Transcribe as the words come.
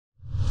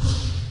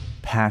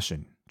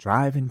passion,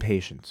 drive, and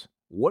patience.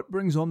 What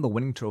brings home the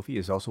winning trophy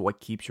is also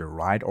what keeps your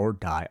ride or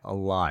die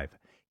alive.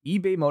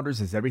 eBay Motors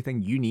has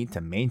everything you need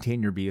to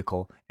maintain your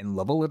vehicle and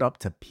level it up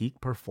to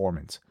peak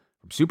performance.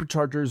 From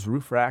superchargers,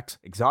 roof racks,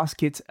 exhaust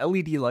kits,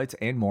 LED lights,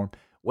 and more,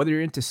 whether you're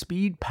into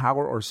speed,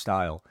 power, or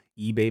style,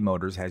 eBay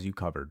Motors has you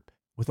covered.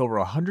 With over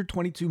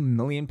 122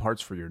 million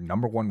parts for your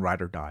number one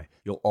ride or die,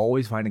 you'll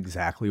always find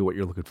exactly what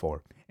you're looking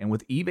for. And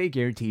with eBay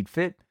Guaranteed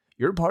Fit,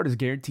 your part is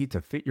guaranteed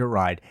to fit your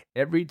ride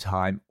every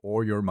time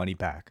or your money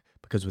back.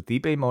 Because with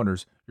eBay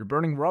Motors, you're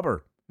burning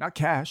rubber, not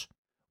cash.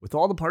 With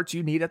all the parts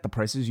you need at the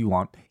prices you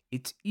want,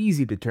 it's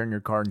easy to turn your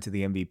car into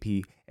the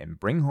MVP and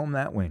bring home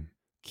that win.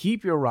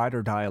 Keep your ride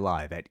or die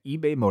alive at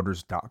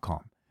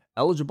ebaymotors.com.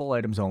 Eligible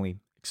items only.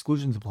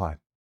 Exclusions apply.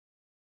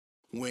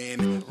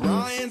 When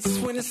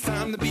it's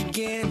time to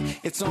begin,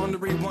 it's on the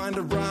Rewind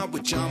Around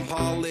with John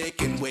Pollock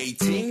and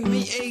waiting.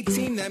 The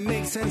 18 that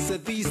makes sense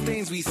of these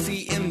things we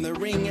see in the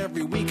ring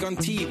every week on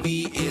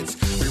TV. It's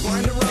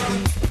Rewind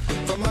Around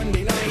for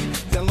Monday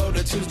night. Download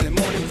it Tuesday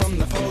morning from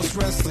the Post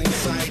Wrestling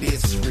site.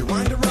 It's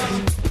Rewind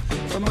Around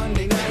for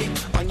Monday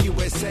night on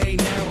USA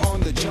Now on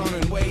the John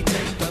and Wade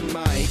Take the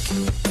Mic.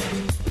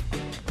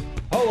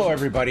 Hello,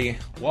 everybody.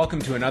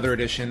 Welcome to another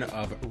edition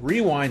of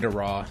Rewind a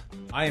Raw.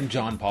 I am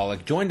John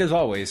Pollock, joined as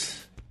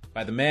always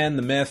by the man,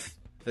 the myth,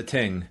 the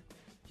ting.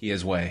 He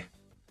is Way.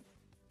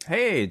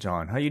 Hey,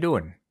 John, how you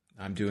doing?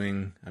 I'm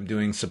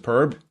doing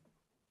superb.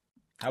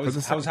 How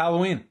was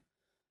Halloween?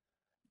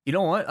 You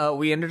know what?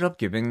 We ended up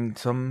giving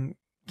some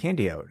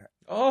candy out.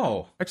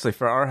 Oh, Actually,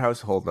 for our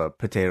household,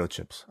 potato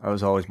chips. I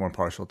was always more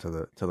partial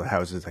to the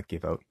houses that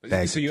give out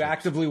bags so of you chips.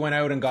 actively went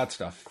out and got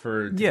stuff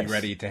to Yes. be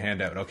ready to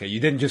hand out. Okay, you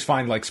didn't just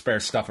find like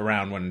spare stuff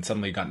around when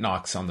suddenly you got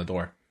knocks on the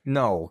door.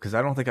 No, because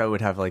I don't think I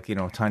would have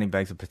tiny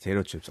bags of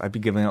potato chips. I'd be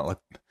giving out like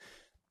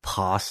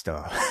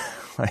pasta.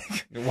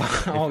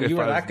 Wow, you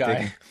were that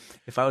guy.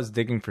 If I was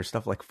digging for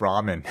stuff like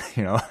ramen,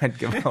 I'd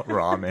give out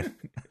ramen.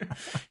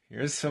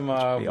 Here's some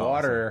Be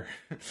water.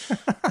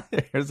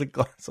 Here's a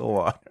glass of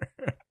water.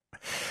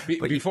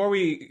 Before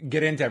we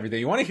get into everything,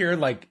 you want to hear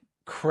like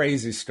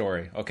crazy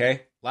story,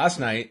 okay? Last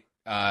night,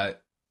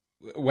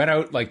 went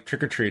out like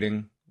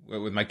trick-or-treating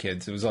with my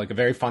kids. It was like a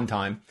very fun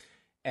time.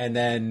 And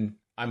then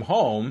I'm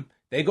home,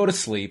 they go to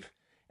sleep,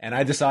 and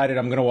I decided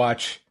I'm going to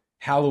watch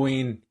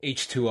Halloween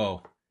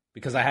H2O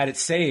because I had it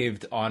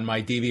saved on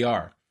my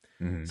DVR.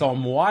 Mm-hmm. So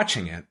I'm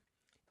watching it,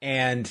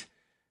 and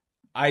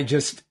I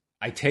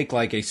take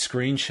like a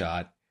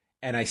screenshot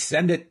and I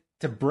send it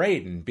to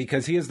Braden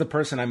because he is the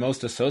person I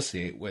most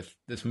associate with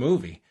this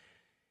movie.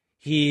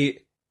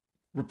 He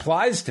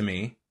replies to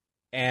me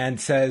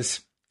and says,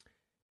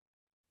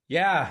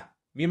 yeah,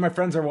 me and my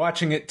friends are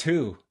watching it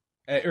too.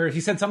 Or he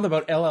said something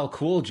about LL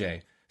Cool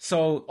J.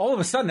 So all of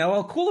a sudden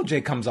LL Cool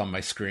J comes on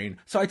my screen.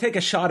 So I take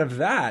a shot of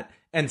that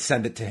and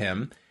send it to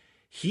him.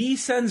 He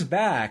sends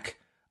back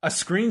a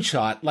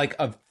screenshot like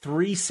of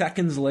 3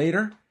 seconds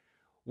later.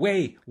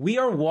 Wait, we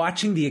are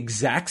watching the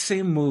exact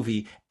same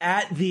movie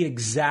at the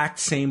exact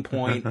same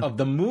point of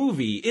the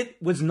movie. It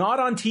was not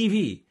on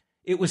TV.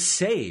 It was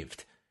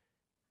saved.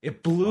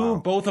 It blew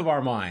both of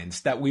our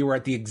minds that we were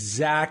at the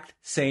exact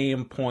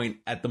same point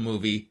at the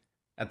movie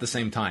at the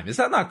same time. Is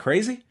that not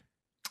crazy?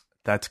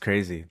 That's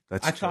crazy.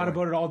 I thought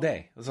about it all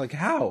day. I was like,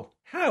 how?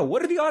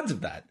 What are the odds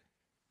of that?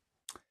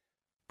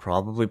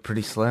 Probably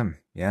pretty slim.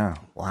 Yeah.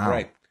 Wow.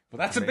 Right. Well,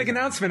 that's a big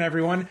announcement,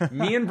 everyone.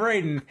 Me and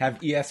Braden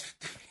have ESPN.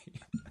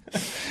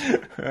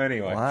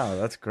 Anyway. Wow,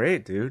 that's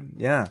great, dude.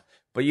 Yeah.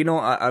 But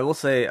I will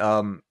say,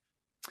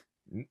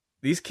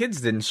 these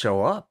kids didn't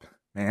show up,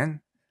 man.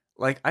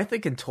 Like, I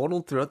think in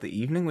total throughout the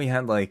evening, we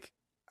had I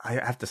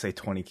have to say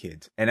 20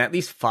 kids. And at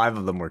least 5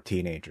 of them were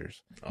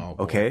teenagers. Oh,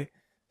 boy. Okay?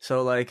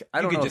 So, I don't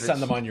know. You could just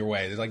send them on your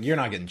way. It's like, you're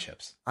not getting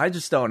chips. I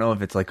just don't know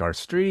if it's like our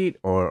street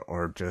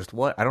or just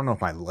what. I don't know if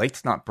my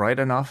light's not bright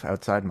enough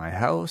outside my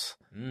house,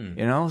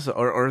 So,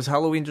 or is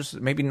Halloween just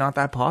maybe not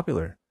that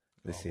popular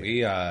this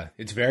year?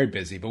 It's very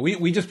busy, but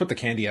we just put the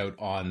candy out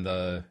on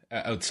the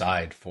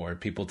outside for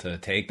people to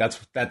take.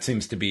 That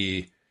seems to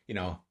be,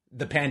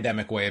 the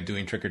pandemic way of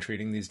doing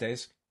trick-or-treating these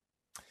days.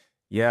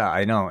 Yeah,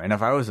 I know. And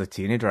if I was a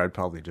teenager, I'd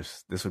probably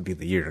this would be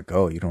the year to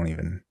go.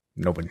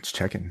 Nobody's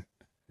checking.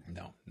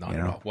 No, not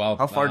at all. Well,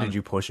 how far did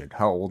you push it?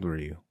 How old were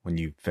you when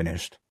you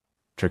finished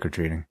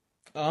trick-or-treating?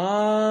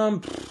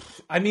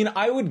 I mean,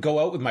 I would go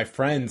out with my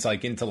friends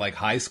into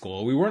high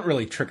school. We weren't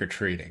really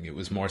trick-or-treating. It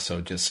was more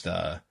so just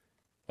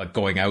like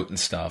going out and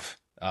stuff.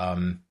 I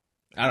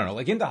don't know,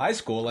 into high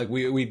school,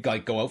 we'd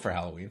go out for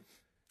Halloween.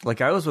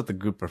 I was with a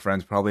group of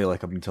friends probably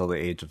up until the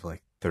age of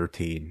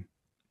 13.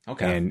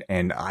 Okay.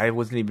 And I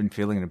wasn't even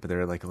feeling it, but they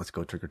were like, let's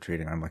go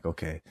trick-or-treating. I'm like,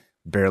 okay.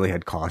 Barely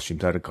had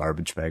costumes, I had a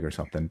garbage bag or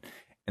something.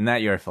 And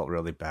that year I felt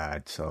really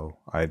bad, so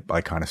I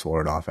kind of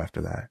swore it off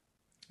after that.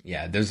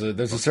 Yeah, there's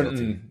a certain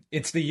guilty.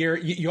 It's the year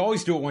you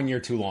always do it 1 year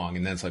too long,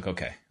 and then it's like,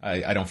 okay,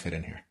 I don't fit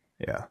in here.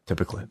 Yeah,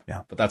 typically,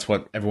 yeah. But that's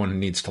what everyone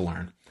needs to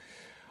learn.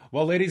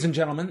 Well, ladies and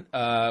gentlemen,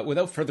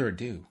 without further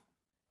ado,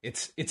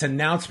 it's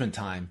announcement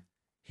time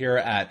here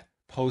at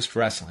Post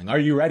Wrestling. Are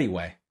you ready,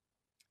 Way?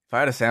 If I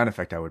had a sound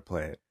effect, I would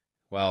play it.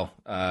 Well,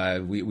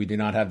 we do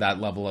not have that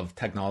level of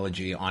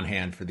technology on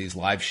hand for these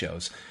live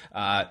shows.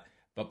 But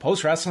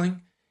Post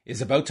Wrestling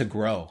is about to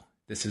grow.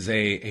 This is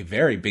a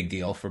very big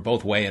deal for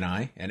both Wai and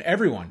I and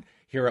everyone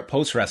here at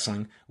Post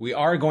Wrestling. We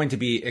are going to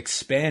be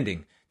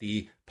expanding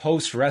the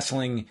Post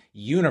Wrestling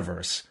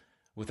universe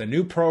with a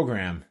new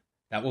program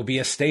that will be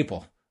a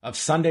staple of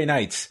Sunday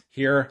nights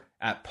here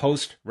at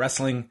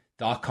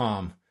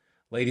postwrestling.com.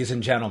 Ladies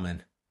and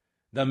gentlemen,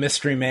 the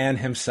mystery man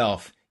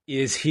himself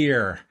is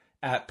here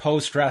at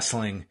Post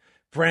Wrestling.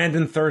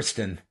 Brandon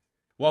Thurston,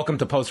 welcome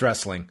to Post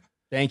Wrestling.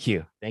 Thank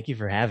you. Thank you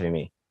for having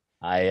me.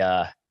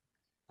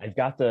 I've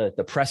got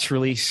the press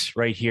release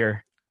right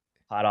here.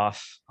 Hot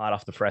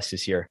off the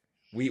presses here.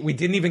 We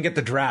didn't even get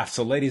the draft,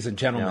 so ladies and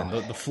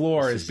gentlemen, the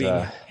floor is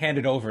being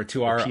handed over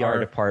to our PR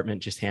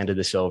department. Just handed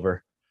this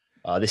over.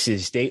 This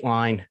is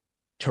Dateline,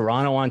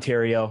 Toronto,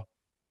 Ontario,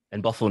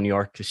 and Buffalo, New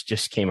York. This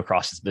just came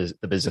across the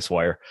Business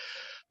Wire.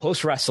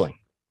 Post Wrestling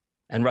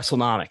and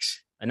WrestleNomics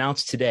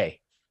announced today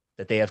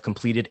that they have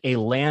completed a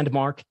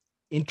landmark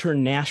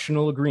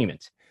international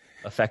agreement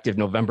effective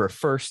November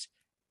 1st,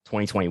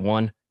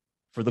 2021,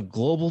 for the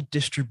global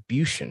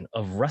distribution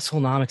of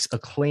WrestleNomics'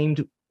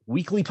 acclaimed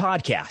weekly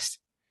podcast,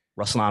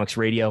 WrestleNomics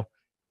Radio.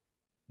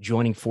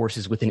 Joining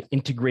forces with an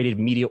integrated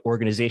media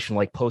organization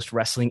like Post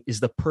Wrestling is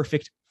the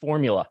perfect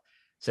formula,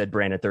 said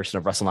Brandon Thurston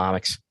of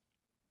WrestleNomics.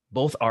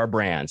 Both our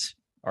brands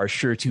are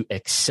sure to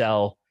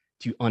excel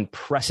to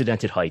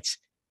unprecedented heights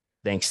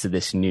thanks to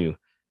this new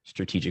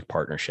strategic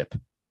partnership.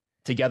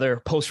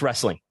 Together, Post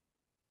Wrestling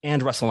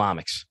and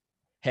WrestleNomics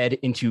head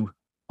into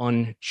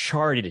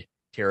uncharted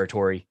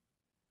territory,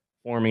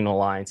 forming an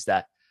alliance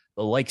that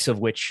the likes of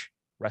which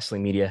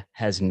wrestling media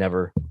has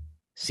never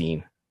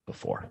seen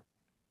before.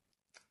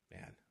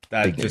 Man,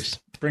 that just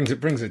brings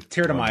a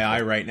tear to my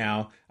eye right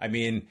now. I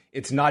mean,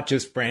 it's not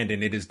just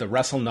Brandon, it is the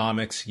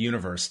WrestleNomics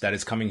universe that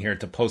is coming here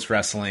to Post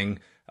Wrestling.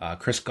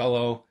 Chris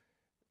Gullo,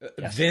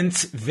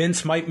 yes.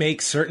 Vince might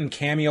make certain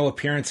cameo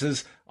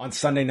appearances on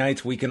Sunday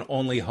nights. We can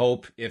only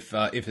hope if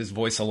his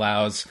voice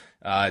allows.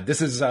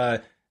 This is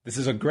a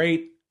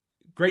great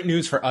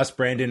news for us,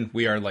 Brandon.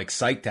 We are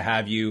psyched to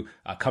have you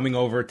coming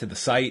over to the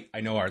site.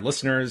 I know our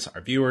listeners, our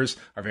viewers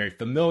are very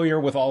familiar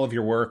with all of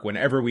your work.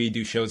 Whenever we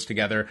do shows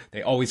together,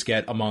 they always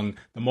get among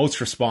the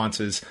most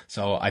responses.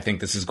 So I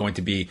think this is going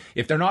to be,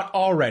 if they're not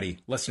already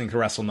listening to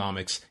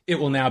WrestleNomics, it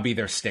will now be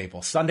their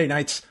staple. Sunday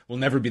nights will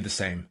never be the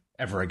same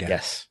ever again.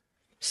 Yes.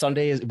 We're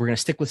going to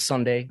stick with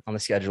Sunday on the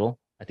schedule.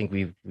 I think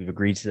we've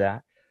agreed to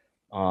that.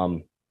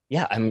 I'm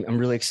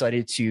really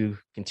excited to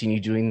continue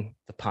doing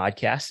the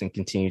podcast and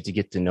continue to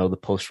get to know the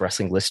Post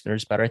Wrestling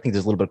listeners better. I think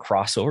there's a little bit of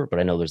crossover, but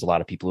I know there's a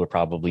lot of people who are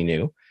probably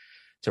new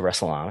to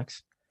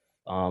WrestleNomics.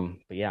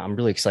 But yeah, I'm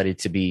really excited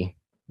to be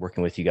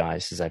working with you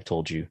guys, as I've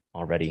told you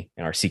already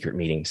in our secret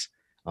meetings.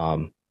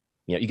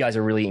 You guys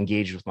are really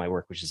engaged with my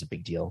work, which is a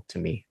big deal to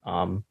me.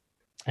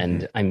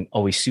 And I'm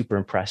always super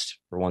impressed,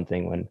 for one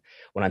thing,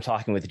 when I'm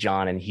talking with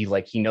John and he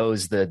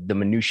knows the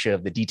minutia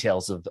of the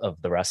details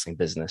of the wrestling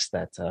business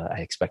that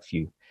I expect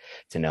you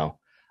to know.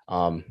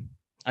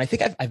 I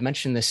think I've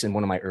mentioned this in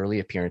one of my early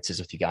appearances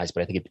with you guys,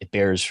 but I think it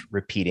bears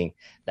repeating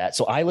that.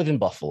 So I live in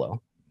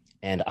Buffalo,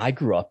 and I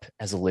grew up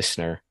as a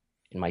listener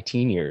in my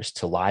teen years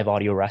to live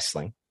audio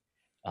wrestling.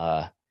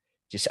 I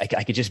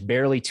could just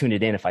barely tune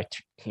it in if I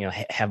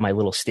have my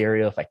little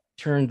stereo. If I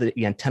turned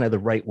the antenna the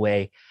right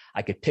way,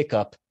 I could pick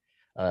up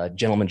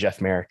Gentleman Jeff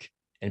Merrick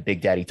and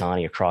Big Daddy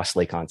Donnie across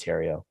Lake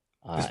Ontario.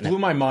 This blew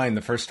my mind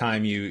the first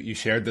time you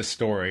shared this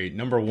story.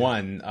 Number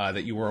one,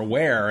 that you were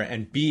aware,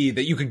 and B,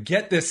 that you could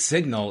get this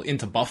signal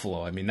into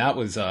Buffalo. I mean, that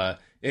was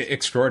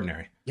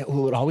extraordinary. Yeah, well,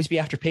 it would always be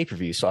after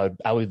pay-per-view. So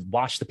I would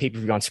watch the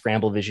pay-per-view on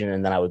Scramble Vision,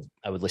 and then I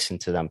would listen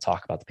to them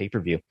talk about the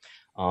pay-per-view.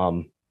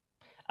 I'm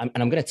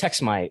going to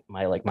text my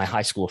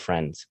high school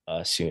friend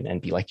soon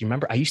and be like, you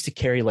remember I used to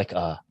carry when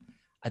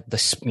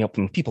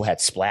people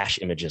had splash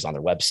images on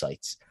their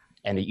websites.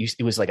 And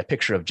it was like a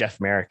picture of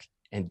Jeff Merrick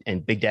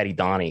and Big Daddy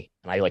Donnie.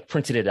 And I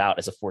printed it out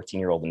as a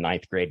 14-year-old in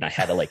ninth grade. And I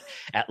had to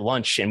at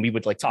lunch, and we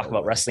would talk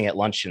about wrestling at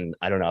lunch. And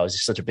I don't know, I was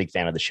just such a big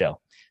fan of the show.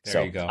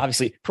 There you go.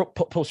 Obviously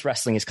Post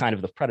Wrestling is kind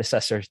of the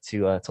predecessor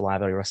to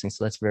live audio wrestling.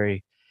 So that's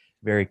very,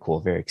 very cool.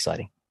 Very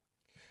exciting.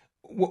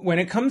 When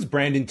it comes,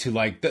 Brandon, to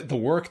the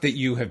work that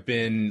you have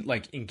been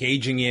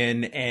engaging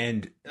in,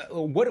 and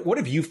what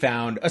have you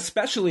found,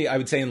 especially I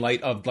would say in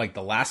light of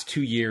the last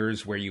 2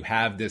 years where you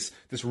have this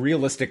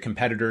realistic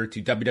competitor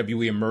to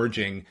WWE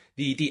emerging,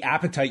 the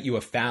appetite you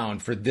have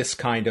found for this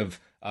kind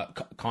of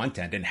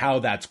content and how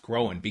that's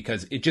growing,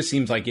 because it just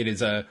seems like it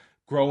is a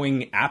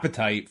growing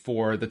appetite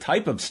for the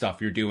type of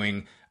stuff you're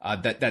doing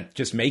that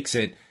just makes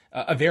it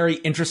a very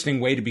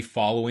interesting way to be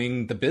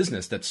following the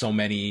business that so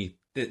many.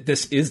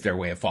 This is their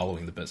way of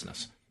following the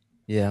business.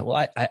 Yeah,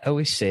 well, I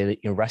always say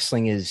that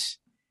wrestling is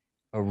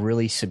a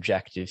really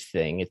subjective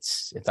thing.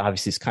 It's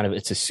obviously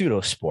it's a pseudo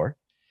sport,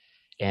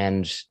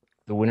 and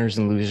the winners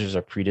and losers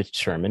are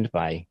predetermined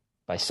by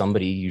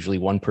somebody, usually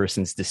one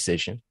person's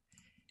decision.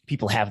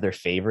 people have their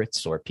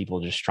favorites, or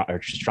people are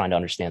just trying to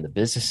understand the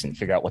business and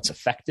figure out what's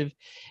effective.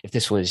 If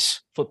this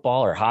was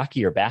football or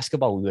hockey or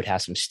basketball, we would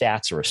have some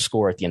stats or a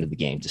score at the end of the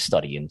game to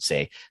study and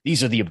say,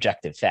 these are the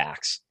objective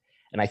facts.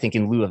 And I think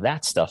in lieu of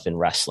that stuff in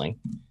wrestling,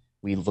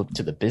 we look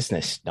to the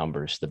business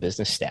numbers, the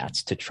business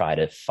stats, to try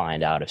to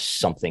find out if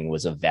something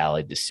was a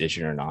valid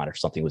decision or not, or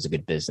something was a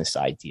good business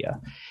idea.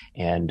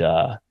 And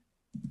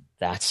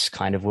that's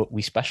kind of what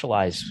we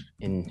specialize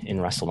in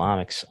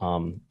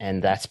WrestleNomics.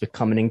 And that's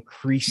become an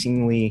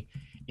increasingly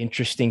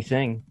interesting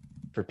thing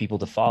for people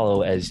to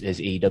follow as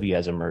AEW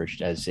has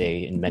emerged as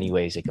in many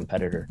ways, a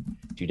competitor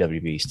to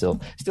WWE.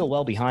 Still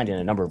well behind in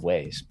a number of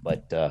ways,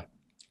 but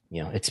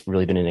it's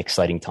really been an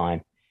exciting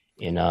time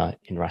in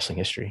wrestling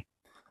history.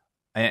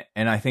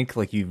 And I think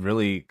like you've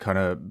really kind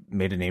of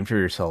made a name for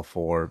yourself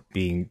for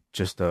being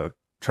just a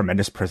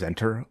tremendous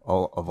presenter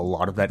of a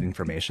lot of that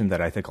information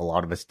that I think a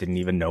lot of us didn't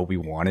even know we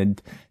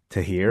wanted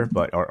to hear,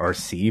 or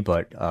see.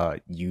 But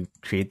you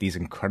create these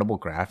incredible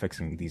graphics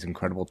and these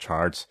incredible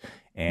charts,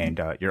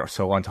 and you're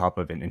so on top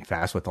of it and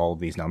fast with all of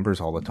these numbers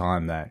all the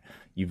time that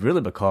you've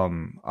really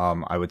become,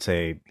 I would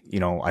say,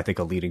 I think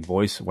a leading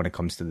voice when it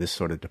comes to this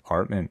sort of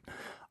department.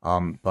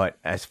 But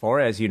as far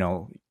as,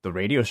 the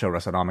radio show,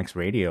 WrestleNomics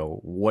Radio,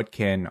 what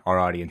can our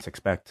audience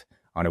expect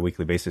on a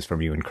weekly basis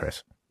from you and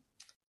Chris?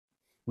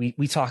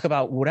 We talk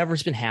about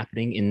whatever's been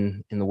happening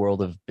in the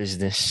world of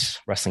business,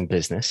 wrestling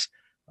business,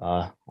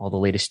 all the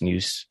latest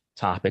news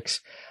topics.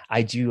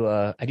 I do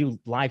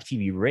live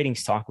TV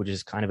ratings talk, which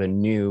is kind of a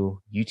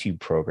new YouTube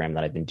program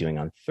that I've been doing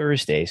on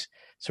Thursdays.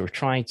 So we're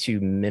trying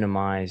to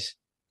minimize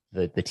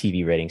the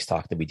TV ratings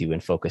talk that we do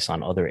and focus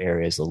on other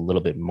areas a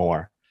little bit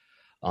more.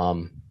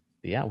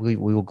 We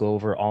will go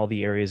over all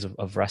the areas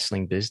of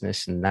wrestling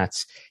business, and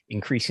that's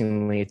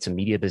increasingly, it's a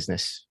media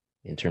business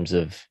in terms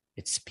of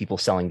it's people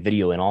selling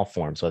video in all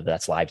forms, whether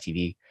that's live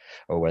TV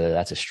or whether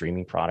that's a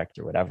streaming product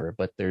or whatever.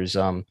 But there's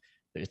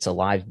it's a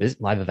live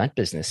event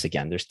business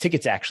again. There's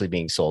tickets actually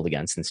being sold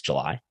again since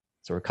July,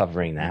 so we're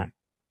covering that.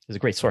 There's a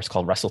great source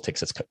called WrestleTix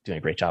that's doing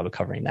a great job of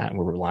covering that, and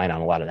we're relying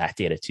on a lot of that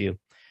data too.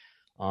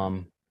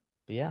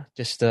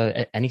 Just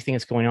anything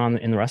that's going on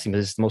in the wrestling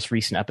business. The most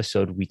recent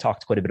episode, we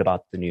talked quite a bit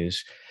about the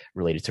news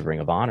related to Ring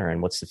of Honor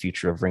and what's the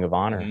future of Ring of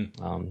Honor.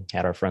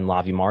 Had our friend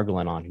Lavi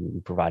Margolin on,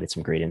 who provided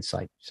some great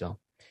insight. So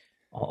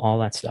all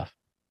that stuff.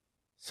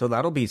 So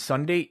that'll be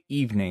Sunday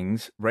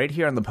evenings right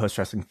here on the Post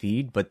Wrestling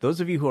feed. But those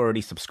of you who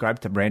already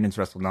subscribed to Brandon's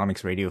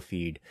WrestleNomics radio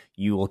feed,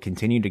 you will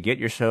continue to get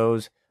your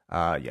shows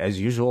as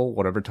usual,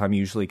 whatever time you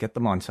usually get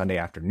them on Sunday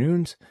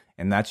afternoons.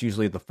 And that's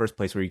usually the first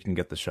place where you can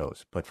get the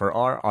shows. But for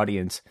our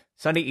audience,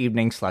 Sunday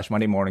evenings /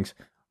 Monday mornings,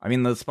 I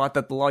mean, the spot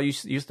that the law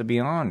used to be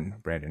on,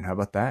 Brandon. How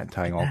about that?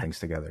 Tying all things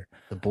together.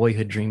 The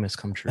boyhood dream has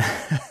come true.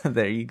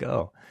 There you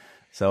go.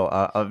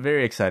 So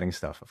very exciting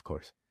stuff, of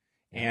course.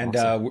 And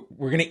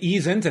we're going to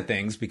ease into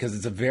things because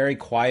it's a very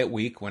quiet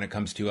week when it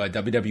comes to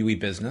WWE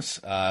business.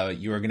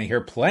 You are going to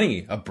hear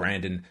plenty of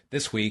Brandon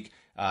this week,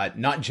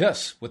 not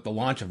just with the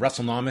launch of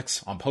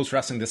WrestleNomics on Post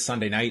Wrestling this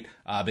Sunday night,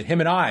 but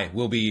him and I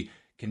will be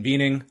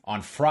convening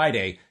on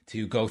Friday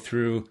to go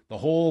through the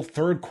whole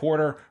third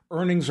quarter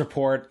earnings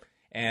report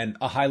and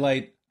a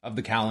highlight of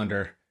the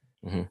calendar,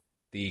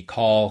 the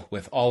call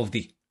with all of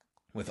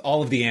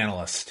the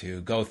analysts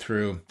to go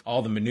through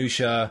all the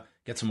minutia,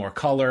 get some more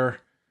color.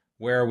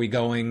 Where are we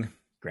going?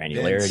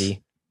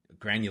 Granularity.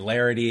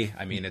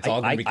 I mean, it's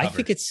all going to be covered. I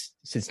think it's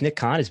since Nick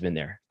Khan has been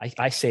there.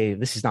 I say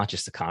this is not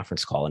just a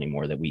conference call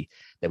anymore that we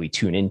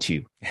tune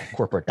into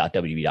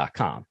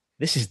corporate.wwe.com.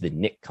 This is the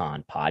Nick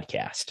Khan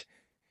podcast.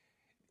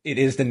 It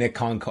is the Nick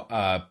Khan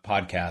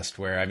podcast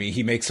where, I mean,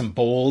 he makes some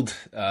bold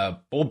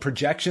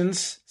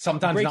projections.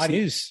 Sometimes he breaks not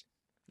news.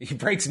 He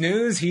breaks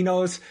news. He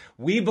knows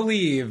we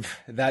believe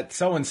that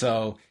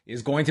so-and-so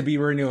is going to be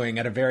renewing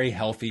at a very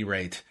healthy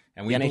rate.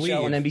 And we the believe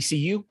NHL and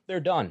NBCU, they're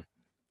done.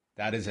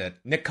 That is it.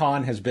 Nick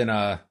Khan has been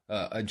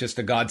just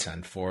a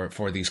godsend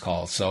for these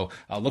calls. So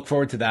look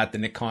forward to that, the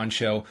Nick Khan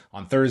show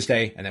on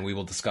Thursday, and then we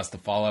will discuss the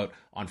fallout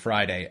on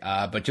Friday.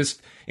 But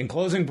just in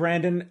closing,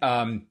 Brandon,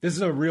 this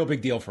is a real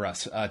big deal for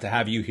us to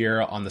have you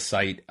here on the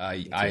site.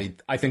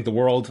 I think the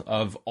world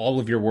of all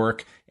of your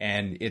work,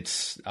 and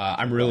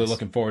I'm really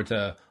looking forward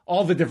to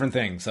all the different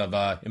things of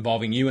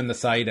involving you in the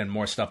site and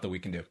more stuff that we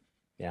can do.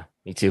 Yeah,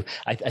 me too.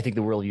 I think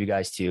the world of you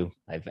guys too.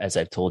 As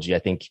I've told you, I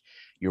think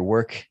your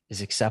work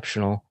is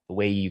exceptional. The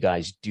way you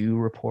guys do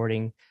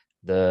reporting,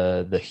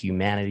 the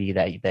humanity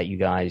that you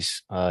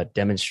guys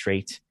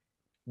demonstrate.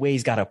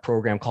 Way's got a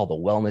program called the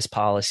Wellness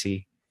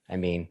Policy. I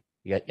mean,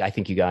 I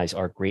think you guys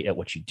are great at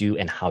what you do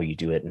and how you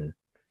do it, and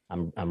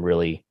I'm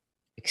really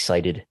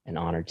excited and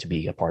honored to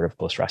be a part of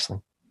Post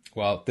Wrestling.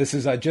 Well, this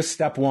is just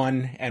step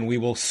one, and we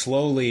will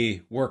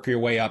slowly work your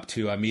way up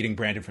to meeting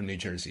Brandon from New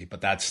Jersey.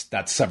 But that's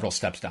several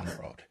steps down the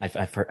road.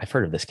 I've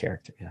heard of this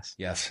character.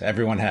 Yes,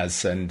 everyone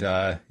has, and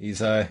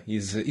he's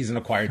an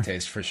acquired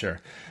taste for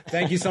sure.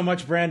 Thank you so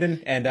much,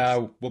 Brandon, and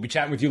we'll be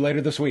chatting with you later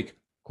this week.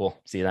 Cool.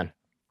 See you then.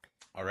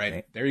 All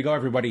right, there you go,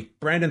 everybody.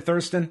 Brandon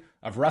Thurston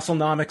of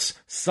WrestleNomics,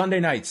 Sunday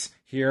nights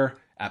here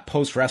at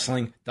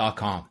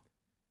postwrestling.com.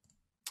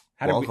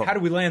 How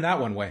did we land that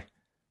one way?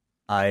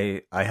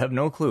 I have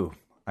no clue.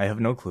 I have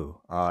no clue.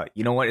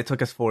 You know what? It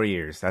took us 4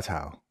 years. That's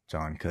how,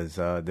 John, because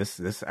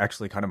this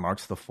actually kind of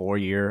marks the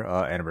 4-year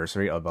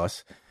anniversary of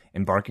us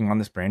embarking on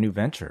this brand new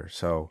venture.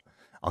 So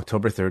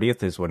October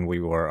 30th is when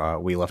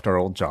we left our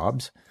old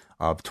jobs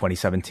of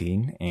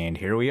 2017, and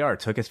here we are. It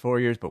took us 4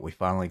 years, but we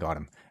finally got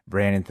him,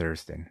 Brandon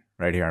Thurston,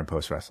 right here on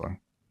Post Wrestling.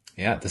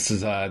 Yeah, this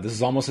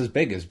is almost as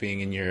big as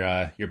being in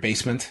your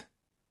basement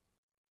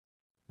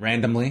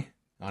randomly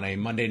on a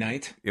Monday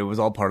night. It was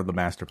all part of the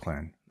master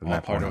plan.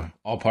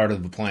 All part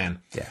of the plan.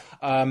 Yeah.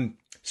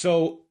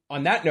 So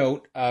on that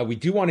note, we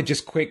do want to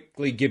just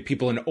quickly give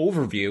people an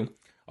overview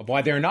of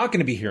why they're not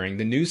going to be hearing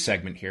the news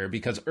segment here,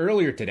 because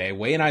earlier today,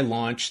 Wei and I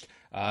launched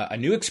a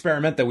new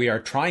experiment that we are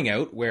trying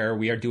out where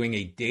we are doing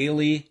a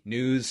daily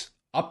news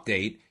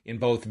update in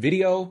both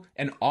video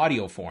and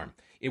audio form.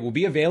 It will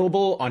be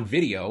available on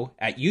video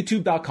at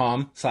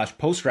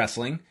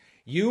youtube.com/postwrestling.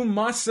 You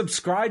must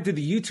subscribe to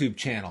the YouTube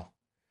channel.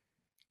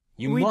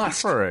 We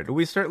prefer it.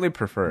 We certainly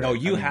prefer it. No,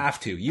 you have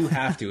to. You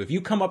have to. If you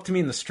come up to me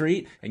in the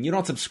street and you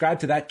don't subscribe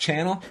to that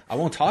channel, I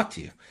won't talk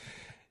to you.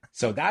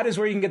 So that is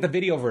where you can get the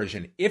video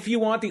version. If you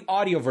want the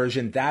audio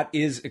version, that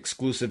is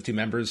exclusive to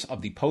members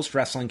of the Post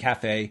Wrestling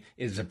Cafe.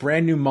 It is a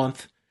brand new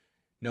month.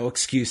 No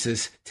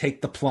excuses.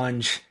 Take the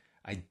plunge.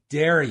 I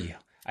dare you.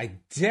 I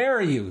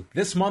dare you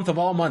this month of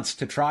all months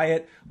to try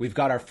it. We've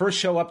got our first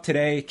show up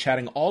today,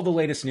 chatting all the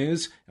latest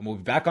news, and we'll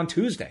be back on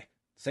Tuesday,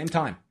 same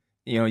time.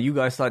 You know, you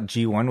guys thought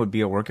G1 would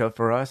be a workout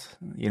for us.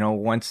 You know,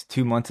 once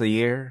 2 months a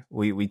year,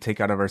 we take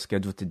out of our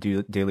schedule to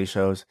do daily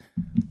shows.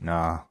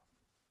 Nah,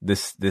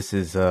 this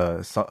is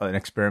an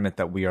experiment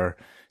that we are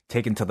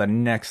taking to the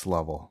next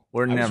level.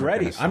 We're never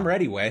ready. I'm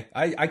ready, Wei.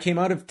 I came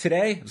out of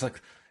today. I was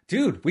like,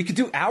 dude, we could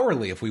do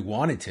hourly if we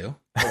wanted to,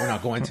 but we're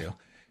not going to.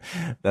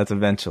 That's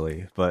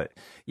eventually. But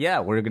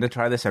yeah, we're going to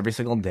try this every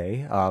single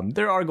day.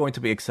 There are going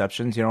to be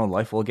exceptions. You know,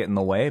 life will get in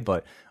the way.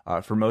 But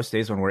for most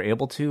days when we're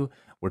able to,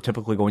 we're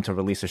typically going to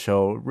release a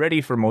show ready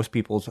for most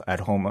people's at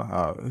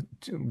home,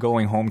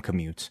 going home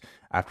commutes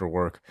after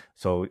work.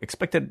 So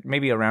expect it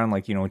maybe around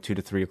 2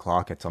 to 3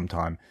 o'clock at some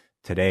time.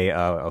 Today,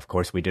 of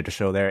course, we did a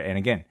show there. And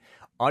again,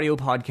 audio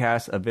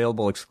podcasts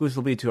available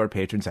exclusively to our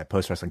patrons at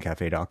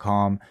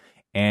postwrestlingcafe.com.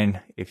 And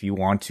if you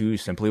want to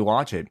simply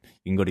watch it,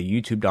 you can go to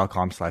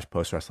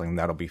youtube.com/postwrestling.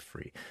 That'll be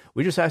free.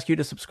 We just ask you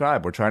to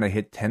subscribe. We're trying to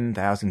hit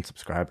 10,000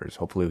 subscribers.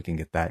 Hopefully we can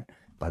get that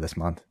by this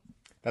month.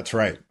 That's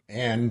right.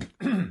 And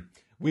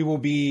we will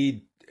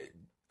be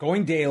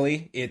going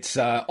daily. It's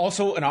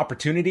also an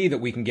opportunity that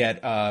we can get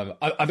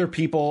other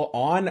people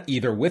on,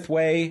 either with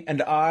Wei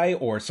and I,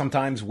 or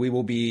sometimes we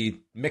will be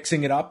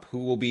mixing it up who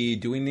will be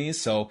doing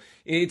these. So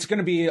it's going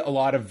to be a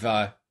lot of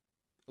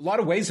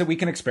ways that we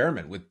can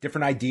experiment with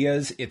different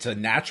ideas. It's a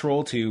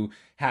natural to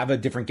have a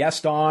different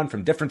guest on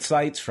from different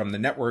sites, from the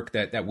network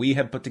that we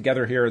have put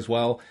together here as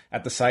well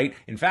at the site.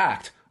 In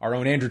fact, our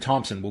own Andrew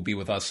Thompson will be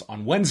with us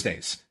on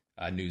Wednesdays.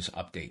 News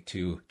update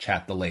to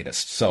chat the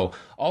latest. So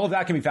all of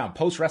that can be found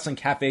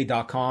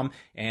postwrestlingcafe.com.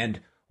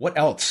 And what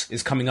else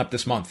is coming up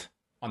this month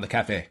on the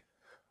cafe?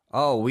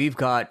 Oh, we've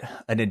got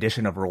an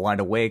edition of Rewind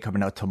Away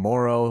coming out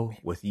tomorrow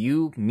with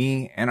you,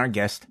 me, and our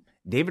guest,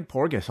 David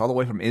Porges, all the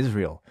way from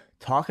Israel,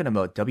 talking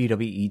about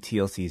WWE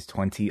TLC's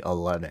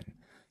 2011.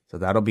 So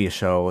that'll be a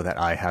show that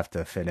I have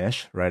to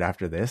finish right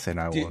after this. And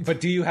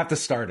But do you have to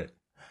start it?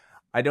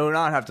 I do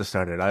not have to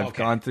start it. I've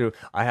gone through.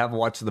 I have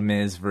watched The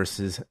Miz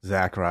versus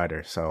Zack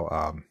Ryder.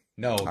 So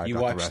no, you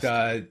watched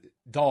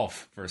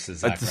Dolph versus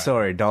Zack Ryder.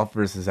 Sorry, Dolph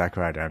versus Zack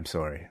Ryder. I'm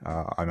sorry.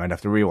 I might have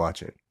to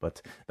rewatch it,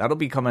 but that'll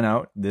be coming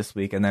out this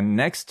week. And then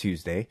next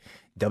Tuesday,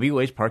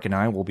 WH Park and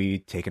I will be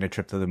taking a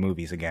trip to the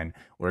movies again.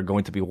 We're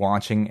going to be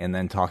watching and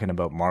then talking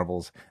about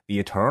Marvel's The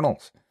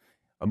Eternals,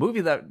 a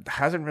movie that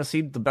hasn't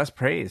received the best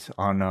praise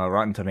on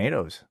Rotten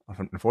Tomatoes,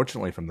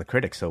 unfortunately, from the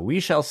critics. So we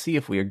shall see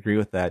if we agree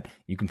with that.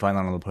 You can find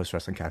that on the Post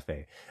Wrestling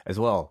Cafe as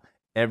well.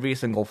 Every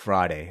single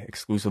Friday,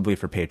 exclusively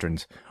for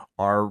patrons,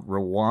 our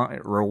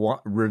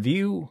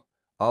review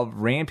of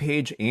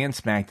Rampage and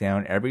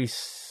SmackDown every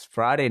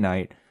Friday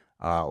night,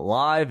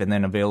 live and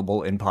then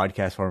available in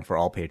podcast form for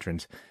all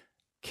patrons.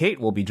 Kate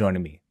will be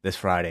joining me this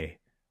Friday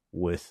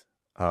with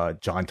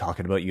John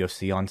talking about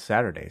UFC on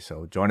Saturday.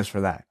 So join us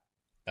for that.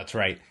 That's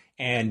right.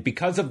 And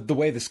because of the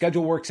way the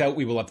schedule works out,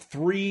 we will have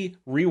 3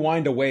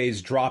 Rewind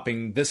Aways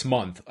dropping this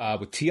month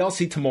with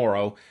TLC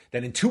tomorrow.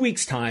 Then in 2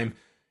 weeks' time,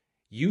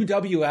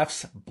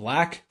 UWF's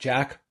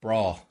Blackjack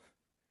Brawl.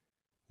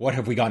 What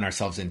have we gotten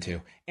ourselves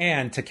into?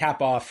 And to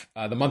cap off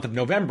the month of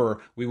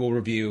November, we will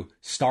review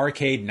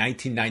Starrcade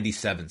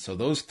 1997. So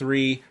those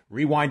 3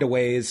 Rewind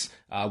Aways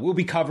will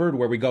be covered,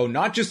 where we go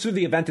not just through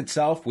the event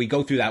itself, we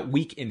go through that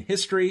week in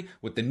history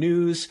with the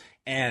news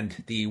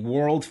and the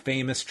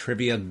world-famous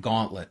trivia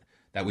gauntlet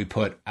that we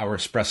put our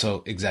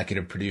Espresso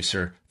executive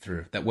producer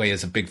through. That Wei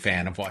is a big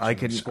fan of watching.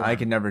 I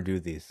can never do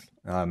these.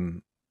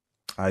 They're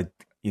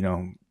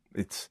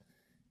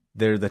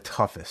the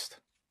toughest.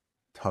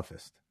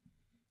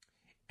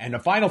 And the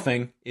final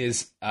thing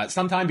is,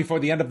 sometime before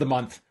the end of the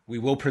month, we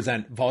will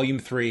present Volume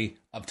 3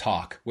 of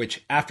Talk,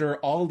 which, after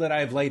all that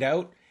I've laid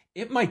out,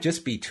 it might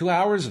just be 2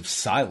 hours of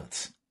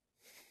silence.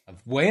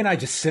 Of Wei and I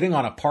just sitting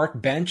on a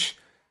park bench,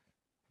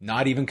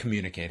 not even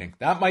communicating.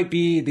 That might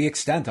be the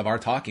extent of our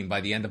talking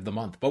by the end of the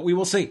month, but we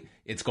will see.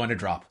 It's going to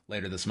drop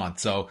later this month.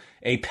 So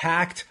a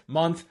packed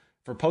month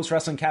for Post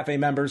Wrestling Cafe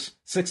members.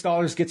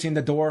 $6 gets you in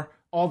the door.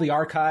 All the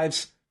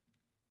archives.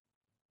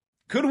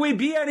 Could we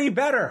be any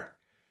better?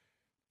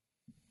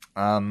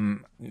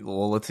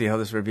 Well, let's see how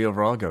this review of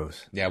Raw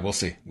goes. Yeah, we'll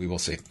see. We will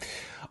see.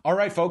 All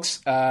right,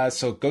 folks.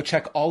 So go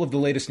check all of the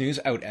latest news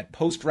out at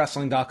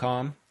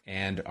postwrestling.com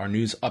and our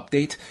news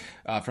update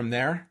from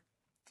there.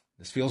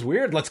 This feels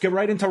weird. Let's get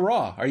right into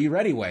Raw. Are you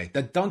ready, Wei?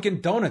 The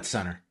Dunkin' Donuts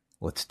Center.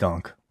 Let's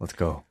dunk. Let's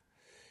go.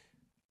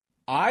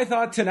 I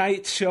thought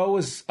tonight's show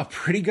was a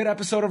pretty good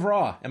episode of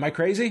Raw. Am I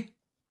crazy?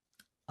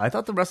 I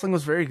thought the wrestling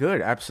was very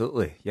good.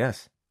 Absolutely.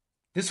 Yes.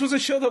 This was a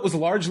show that was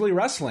largely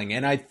wrestling,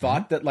 and I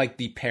thought that, like,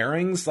 the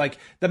pairings, like,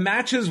 the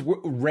matches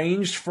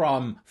ranged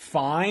from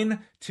fine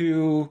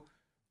to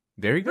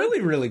very good. Really,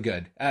 really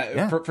good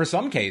for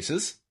some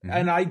cases.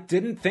 And I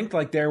didn't think,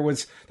 like, there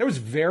was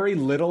very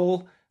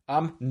little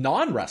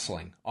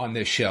non-wrestling on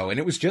this show, and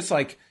it was just,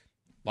 like,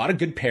 a lot of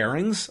good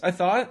pairings, I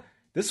thought.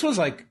 This was,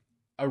 like,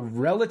 a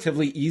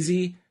relatively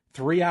easy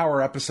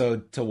 3-hour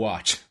episode to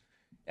watch.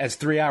 As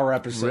 3-hour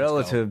episodes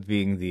relative go.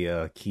 Being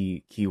the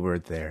key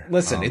word there.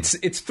 Listen,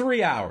 it's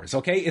 3 hours,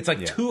 okay? It's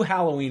like 2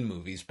 Halloween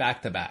movies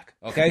back to back,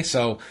 okay?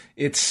 So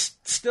it's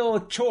still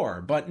a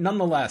chore, but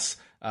nonetheless,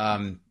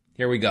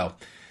 here we go.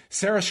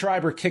 Sarah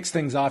Schreiber kicks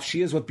things off.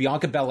 She is with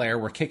Bianca Belair.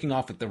 We're kicking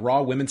off with the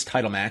Raw Women's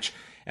title match,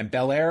 and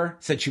Belair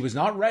said she was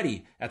not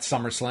ready at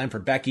SummerSlam for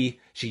Becky.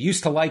 She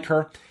used to like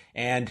her,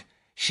 and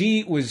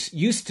she was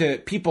used to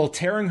people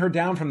tearing her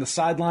down from the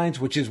sidelines,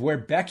 which is where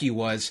Becky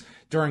was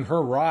during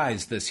her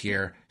rise this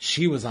year.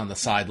 She was on the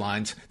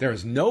sidelines. There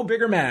is no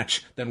bigger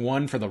match than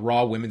one for the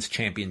Raw Women's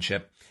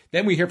Championship.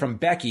 Then we hear from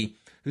Becky,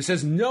 who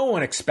says no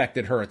one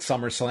expected her at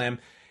SummerSlam,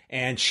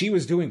 and she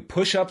was doing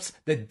push-ups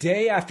the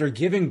day after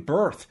giving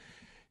birth.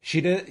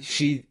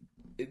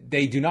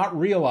 They do not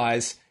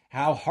realize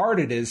how hard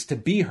it is to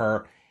be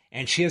her,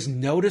 and she has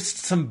noticed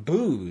some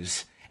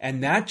boos.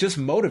 And that just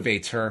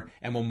motivates her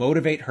and will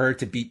motivate her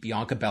to beat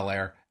Bianca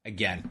Belair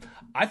again.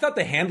 I thought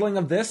the handling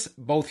of this,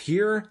 both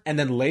here and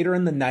then later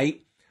in the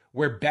night,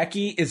 where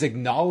Becky is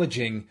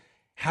acknowledging,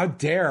 how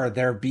dare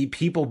there be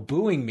people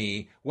booing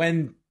me,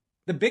 when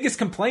the biggest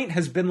complaint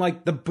has been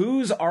like the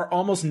boos are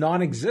almost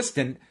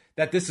non-existent,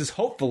 that this is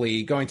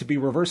hopefully going to be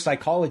reverse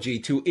psychology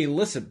to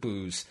elicit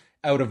boos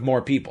out of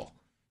more people.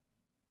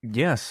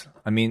 Yes.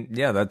 I mean,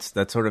 yeah,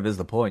 that sort of is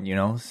the point, you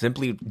know?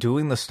 Simply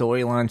doing the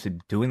storylines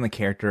and doing the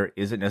character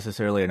isn't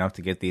necessarily enough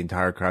to get the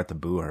entire crowd to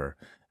boo her,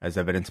 as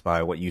evidenced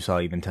by what you saw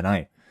even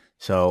tonight.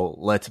 So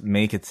let's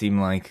make it seem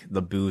like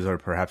the boos are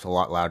perhaps a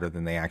lot louder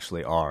than they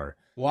actually are.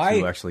 Why?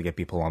 To actually get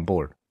people on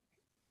board.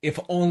 If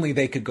only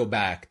they could go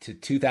back to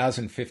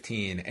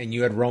 2015 and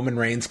you had Roman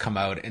Reigns come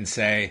out and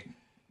say,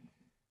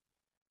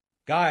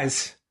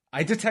 guys,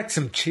 I detect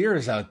some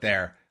cheers out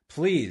there.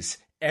 Please,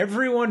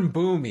 everyone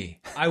boo me.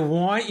 I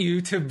want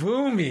you to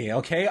boo me,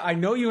 okay? I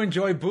know you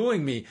enjoy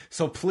booing me,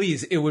 so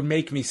please, it would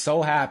make me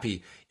so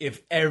happy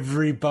if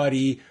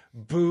everybody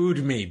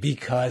booed me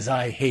because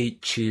I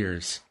hate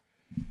cheers.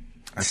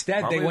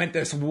 Instead, they went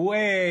this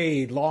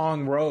way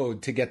long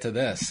road to get to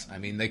this. I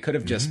mean, they could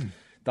have just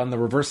done the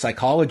reverse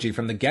psychology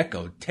from the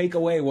get-go. Take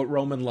away what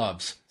Roman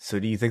loves. So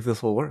do you think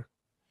this will work?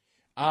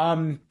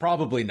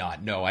 Probably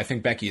not. No, I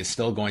think Becky is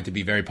still going to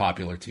be very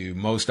popular to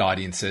most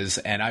audiences.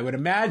 And I would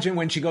imagine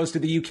when she goes to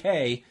the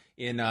UK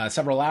in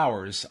several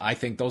hours, I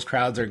think those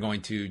crowds are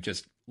going to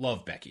just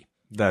love Becky.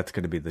 That's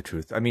going to be the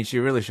truth. I mean, she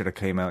really should have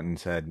came out and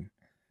said,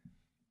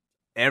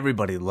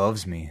 everybody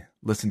loves me.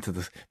 Listen to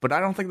this. But I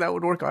don't think that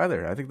would work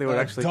either. I think they would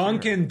actually...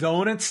 Dunkin'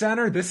 Donuts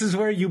Center? This is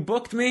where you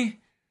booked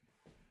me?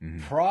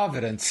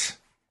 Providence.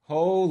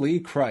 Holy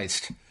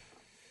Christ.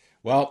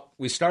 Well,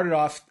 we started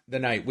off the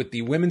night with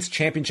the Women's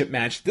Championship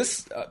match.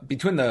 This,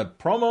 between the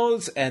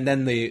promos and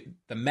then the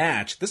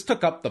match, this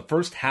took up the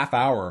first half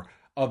hour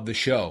of the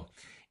show.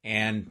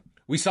 And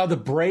we saw the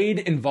braid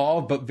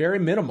involved, but very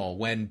minimal,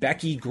 when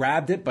Becky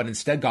grabbed it, but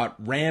instead got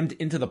rammed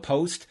into the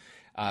post.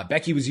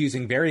 Becky was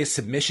using various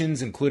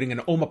submissions, including an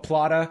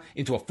omoplata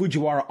into a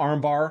Fujiwara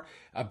armbar.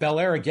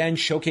 Belair again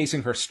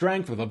showcasing her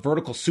strength with a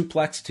vertical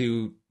suplex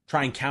to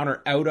try and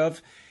counter out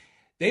of.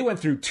 They went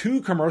through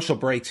 2 commercial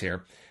breaks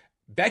here.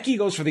 Becky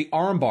goes for the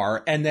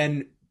armbar, and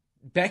then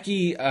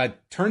Becky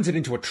turns it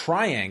into a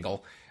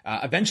triangle.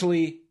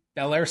 Eventually,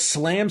 Belair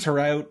slams her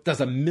out,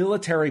 does a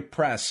military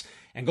press,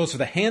 and goes for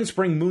the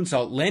handspring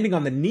moonsault, landing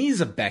on the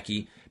knees of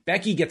Becky.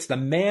 Becky gets the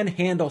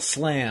manhandle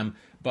slam,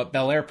 but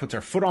Belair puts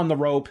her foot on the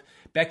rope.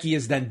 Becky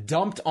is then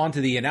dumped onto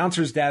the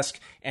announcer's desk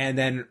and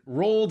then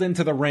rolled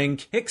into the ring,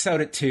 kicks out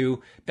at 2.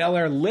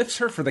 Belair lifts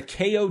her for the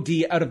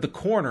KOD out of the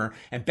corner,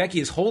 and Becky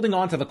is holding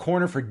onto the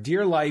corner for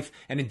dear life,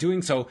 and in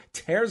doing so,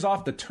 tears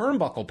off the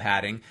turnbuckle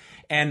padding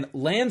and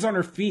lands on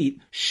her feet,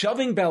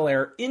 shoving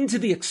Belair into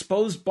the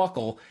exposed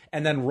buckle,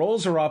 and then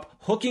rolls her up,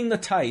 hooking the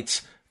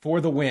tights for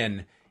the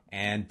win.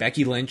 And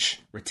Becky Lynch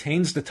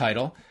retains the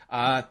title.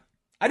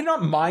 I did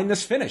not mind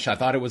this finish. I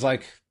thought it was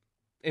like,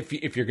 if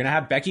you're going to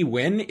have Becky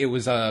win, it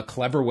was a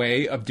clever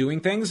way of doing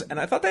things. And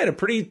I thought they had a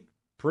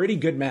pretty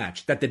good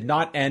match that did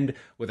not end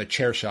with a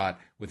chair shot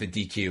with a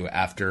DQ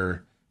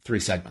after 3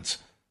 segments.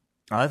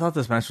 I thought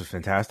this match was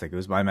fantastic. It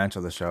was my match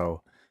of the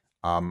show.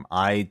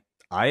 I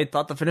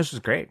thought the finish was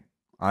great.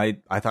 I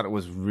thought it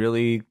was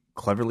really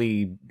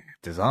cleverly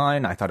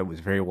designed. I thought it was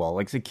very well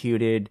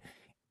executed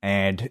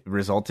and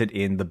resulted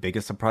in the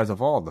biggest surprise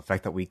of all, the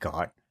fact that we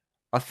got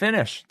a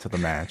finish to the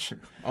match.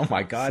 Oh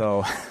my God.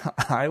 So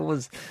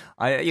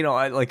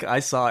I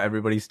saw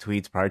everybody's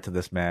tweets prior to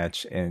this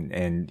match,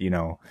 and you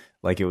know,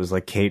 like it was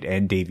like Kate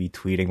and Davey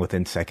tweeting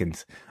within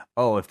seconds.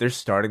 Oh, if they're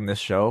starting this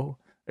show,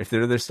 if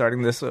they're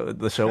starting this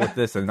the show with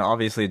this, then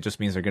obviously it just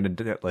means they're going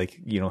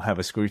to have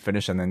a screwy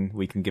finish, and then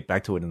we can get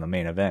back to it in the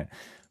main event.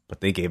 But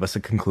they gave us a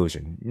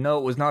conclusion. No,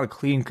 it was not a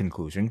clean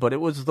conclusion, but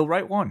it was the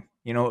right one.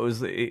 You know,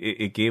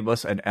 it gave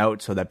us an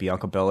out so that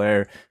Bianca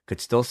Belair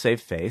could still save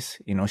face.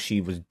 You know,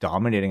 she was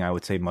dominating, I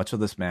would say, much of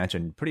this match,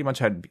 and pretty much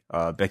had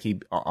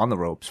Becky on the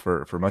ropes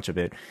for much of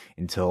it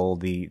until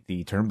the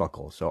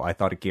turnbuckle. So I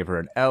thought it gave her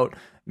an out,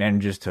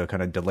 manages to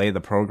kind of delay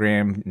the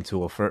program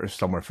until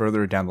somewhere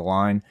further down the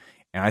line.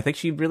 And I think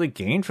she really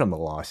gained from the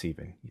loss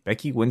even.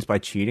 Becky wins by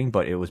cheating,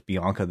 but it was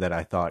Bianca that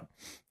I thought,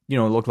 you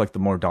know, looked like the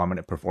more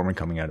dominant performer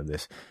coming out of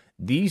this.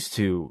 These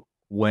two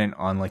went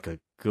on like a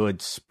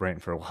good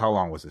sprint for, how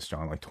long was this,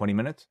 John? Like 20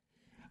 minutes?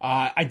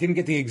 I didn't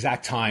get the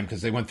exact time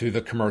because they went through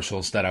the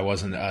commercials that I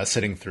wasn't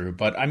sitting through.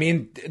 But I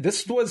mean,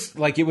 this was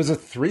like, it was a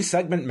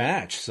 3-segment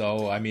match.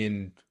 So, I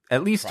mean,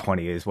 at least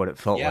 20 is what it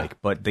felt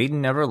like, but they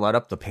never let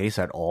up the pace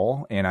at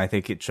all. And I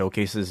think it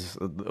showcases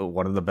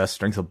one of the best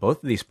strengths of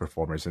both of these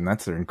performers, and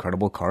that's their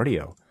incredible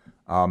cardio.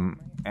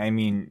 I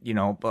mean, you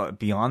know, but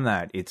beyond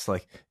that, it's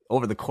like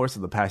over the course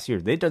of the past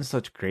year, they've done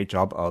such a great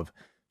job of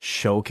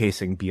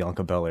showcasing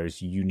Bianca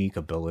Belair's unique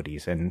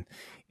abilities. And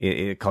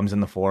it comes in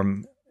the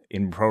form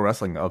in pro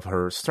wrestling of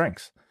her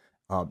strengths,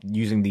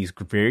 using these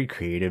very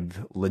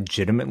creative,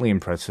 legitimately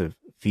impressive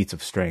feats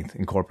of strength,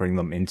 incorporating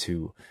them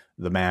into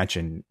the match.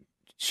 And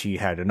she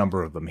had a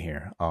number of them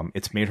here.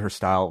 It's made her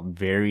style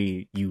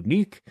very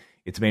unique.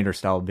 It's made her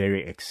style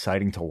very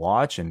exciting to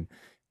watch, and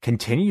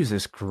continues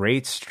this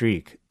great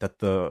streak that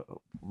the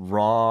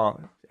Raw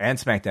and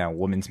SmackDown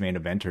women's main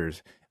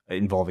eventers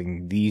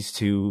involving these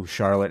two,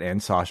 Charlotte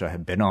and Sasha,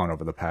 have been on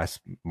over the past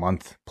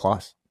month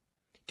plus.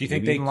 Do you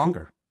think maybe even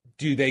longer?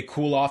 Do they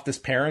cool off this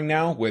pairing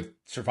now with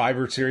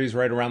Survivor Series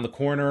right around the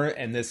corner,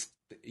 and this,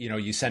 you know,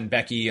 you send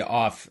Becky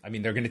off? I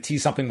mean, they're going to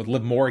tease something with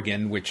Liv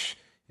Morgan, which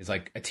is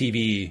like a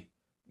TV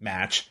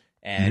match,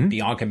 and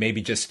Bianca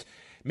maybe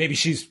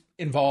she's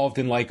involved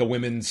in like a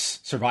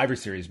women's Survivor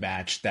Series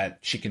match that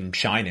she can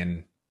shine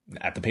in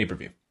at the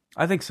pay-per-view.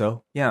 I think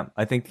so. Yeah.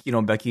 I think, you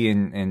know, Becky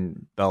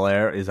and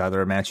Belair is either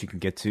a match you can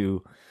get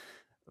to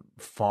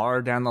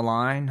far down the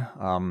line,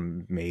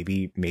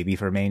 maybe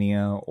for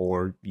Mania,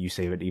 or you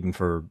save it even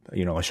for,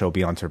 you know, a show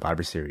beyond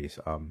Survivor Series.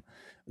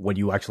 When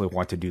you actually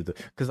want to do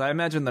because I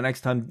imagine the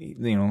next time,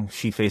 you know,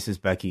 she faces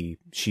Becky,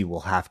 she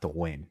will have to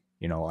win.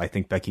 You know, I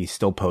think Becky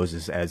still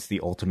poses as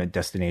the ultimate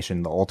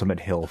destination, the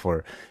ultimate hill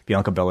for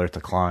Bianca Belair to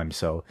climb.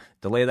 So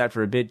delay that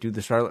for a bit, do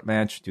the Charlotte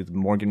match, do the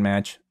Morgan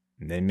match,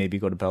 and then maybe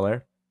go to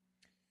Belair.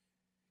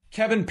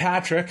 Kevin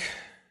Patrick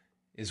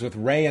is with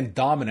Ray and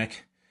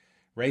Dominic.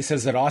 Ray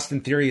says that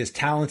Austin Theory is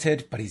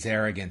talented, but he's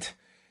arrogant.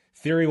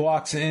 Theory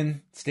walks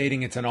in,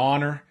 stating it's an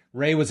honor.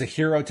 Ray was a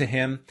hero to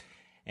him,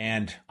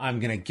 and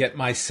I'm going to get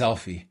my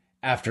selfie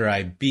after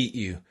I beat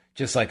you,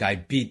 just like I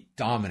beat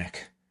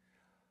Dominic.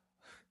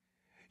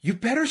 You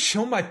better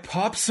show my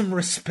pop some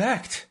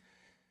respect.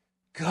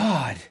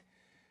 God.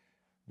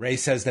 Ray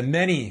says that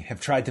many have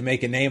tried to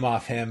make a name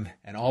off him,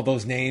 and all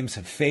those names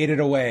have faded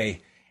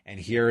away. And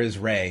here is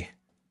Ray,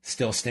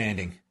 still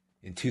standing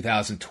in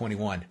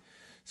 2021.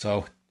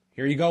 So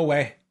here you go,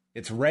 Way.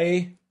 It's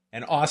Ray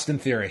and Austin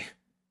Theory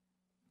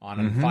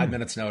on 5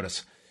 minutes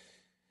notice.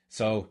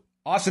 So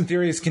Austin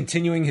Theory is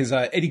continuing his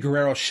Eddie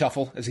Guerrero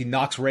shuffle as he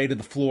knocks Ray to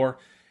the floor.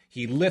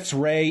 He lifts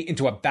Ray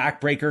into a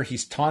backbreaker.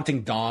 He's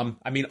taunting Dom.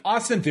 I mean,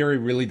 Austin Theory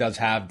really does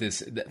have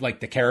this, like,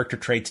 the character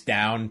traits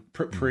down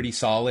pretty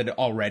solid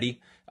already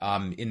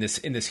in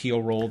this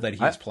heel role that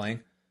he's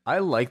playing. I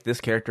like this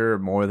character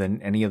more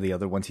than any of the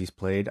other ones he's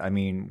played. I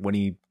mean, when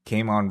he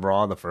came on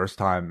Raw the first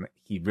time,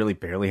 he really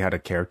barely had a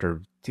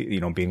character,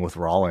 being with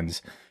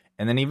Rollins.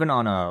 And then even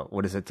on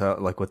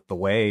like with The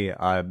Way,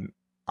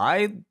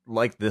 I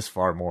like this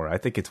far more. I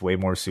think it's way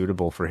more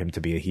suitable for him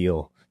to be a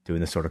heel, doing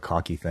this sort of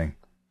cocky thing.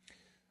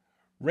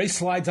 Ray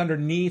slides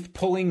underneath,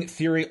 pulling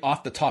Theory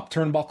off the top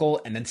turnbuckle,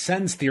 and then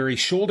sends Theory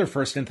shoulder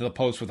first into the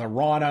post with a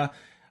Rana.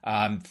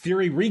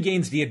 Theory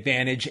regains the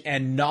advantage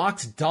and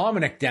knocks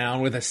Dominic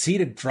down with a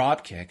seated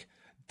dropkick.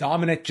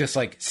 Dominic just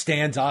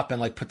stands up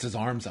and puts his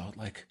arms out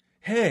like,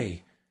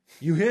 "Hey,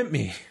 you hit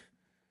me."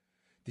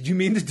 Did you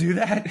mean to do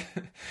that?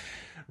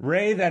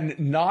 Ray then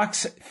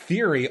knocks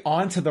Theory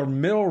onto the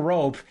middle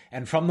rope,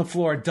 and from the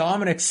floor,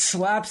 Dominic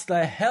slaps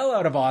the hell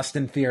out of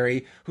Austin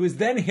Theory, who is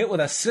then hit with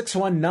a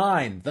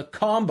 619, the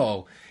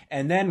combo,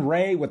 and then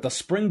Ray with the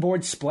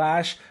springboard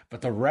splash,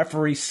 but the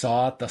referee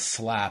saw the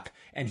slap,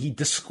 and he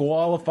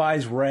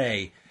disqualifies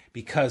Ray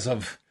because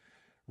of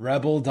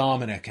Rebel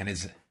Dominic and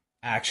his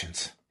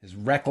actions, his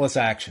reckless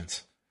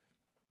actions.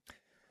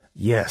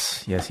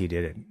 Yes, he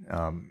did it.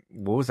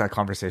 What was that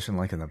conversation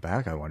like in the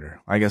back, I wonder?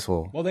 I guess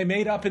Well, they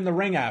made up in the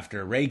ring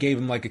after. Ray gave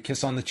him like a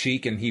kiss on the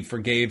cheek, and he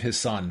forgave his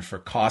son for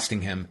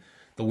costing him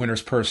the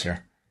winner's purse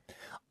here.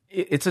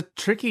 It's a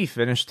tricky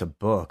finish to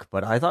book,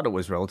 but I thought it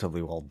was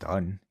relatively well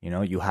done. You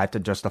know, you had to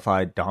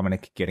justify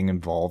Dominic getting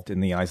involved in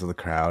the eyes of the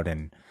crowd,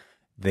 and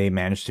they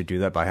managed to do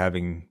that by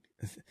having...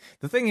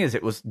 The thing is,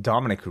 it was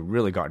Dominic who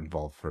really got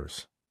involved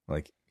first.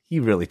 Like, he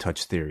really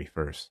touched Theory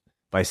first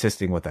by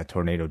assisting with that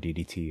tornado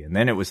DDT. And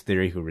then it was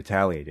Theory who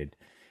retaliated.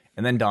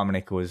 And then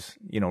Dominic was,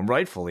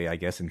 rightfully, I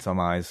guess, in some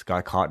eyes,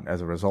 got caught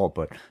as a result.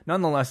 But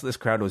nonetheless, this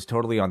crowd was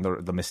totally on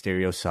the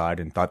Mysterio side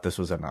and thought this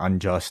was an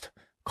unjust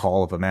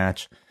call of a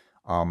match.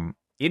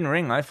 In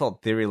ring, I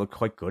felt Theory looked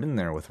quite good in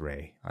there with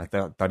Ray. I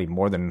thought he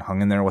more than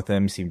hung in there with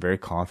him, seemed very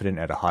confident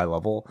at a high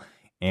level.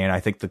 And I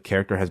think the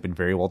character has been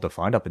very well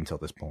defined up until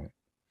this point.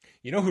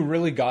 You know who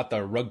really got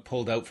the rug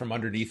pulled out from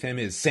underneath him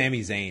is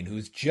Sami Zayn,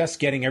 who's just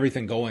getting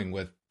everything going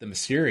with the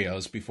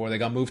Mysterios before they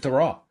got moved to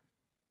Raw.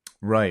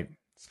 Right.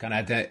 It's kind of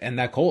had to end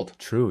that cold.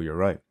 True, you're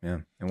right.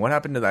 Yeah. And what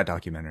happened to that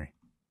documentary?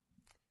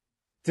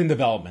 It's in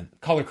development.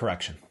 Color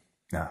correction.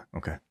 Ah,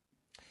 okay.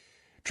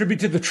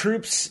 Tribute to the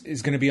Troops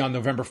is going to be on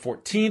November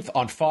 14th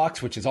on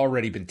Fox, which has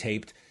already been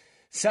taped.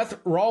 Seth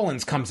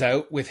Rollins comes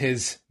out with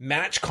his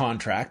match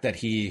contract that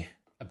he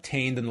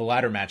obtained in the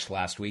ladder match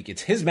last week.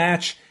 It's his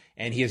match,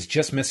 and he is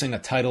just missing a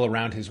title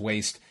around his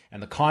waist,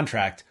 and the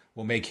contract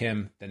will make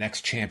him the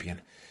next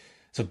champion.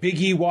 So Big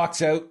E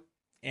walks out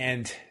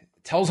and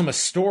tells him a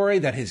story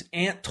that his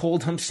aunt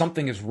told him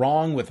something is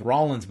wrong with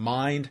Rollins'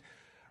 mind.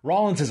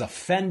 Rollins is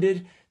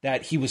offended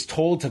that he was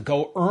told to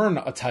go earn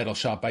a title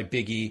shot by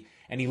Big E,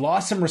 and he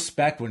lost some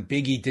respect when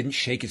Big E didn't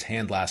shake his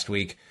hand last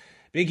week.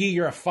 Big E,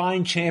 you're a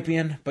fine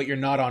champion, but you're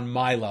not on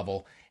my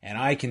level, and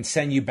I can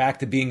send you back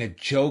to being a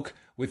joke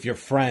with your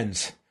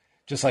friends,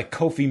 just like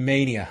Kofi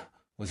Mania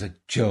was a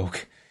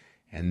joke.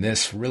 And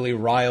this really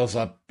riles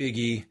up Big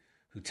E,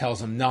 who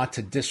tells him not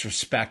to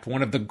disrespect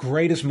one of the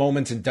greatest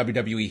moments in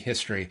WWE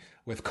history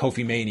with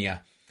Kofi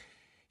Mania.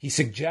 He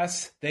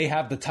suggests they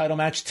have the title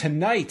match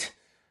tonight,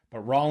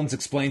 but Rollins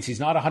explains he's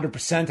not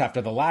 100%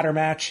 after the ladder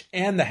match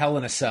and the Hell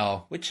in a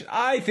Cell, which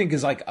I think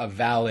is like a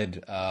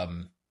valid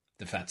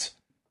defense.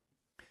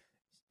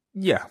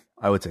 Yeah,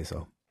 I would say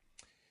so.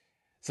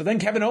 So then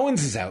Kevin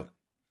Owens is out.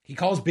 He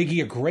calls Big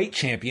E a great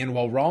champion,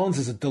 while Rollins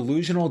is a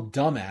delusional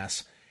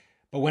dumbass.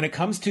 But when it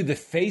comes to the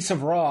face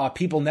of Raw,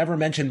 people never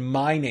mention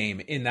my name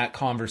in that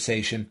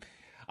conversation.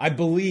 I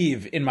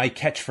believe in my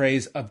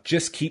catchphrase of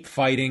just keep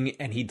fighting,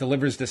 and he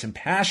delivers this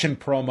impassioned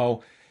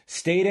promo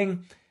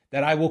stating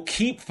that I will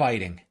keep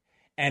fighting,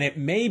 and it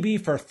may be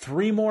for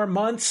 3 more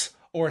months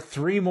or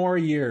 3 more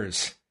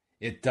years.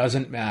 It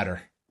doesn't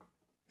matter.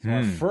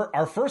 So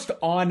our first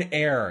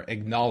on-air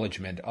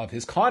acknowledgement of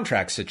his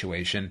contract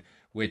situation,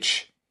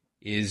 which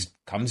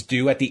comes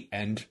due at the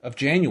end of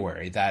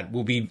January. That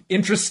will be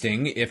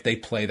interesting if they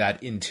play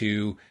that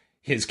into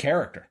his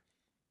character.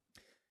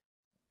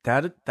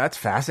 That's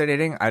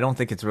fascinating. I don't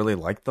think it's really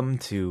like them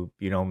to,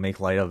 make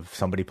light of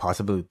somebody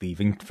possibly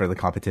leaving for the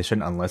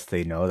competition unless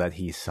they know that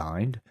he's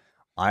signed.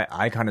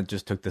 I kind of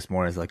just took this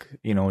more as like,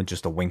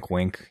 just a wink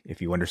wink.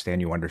 If you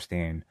understand, you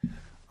understand.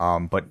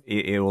 But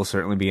it will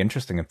certainly be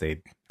interesting if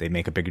they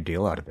make a bigger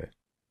deal out of it.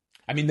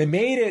 I mean, they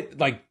made it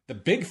like the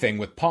big thing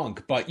with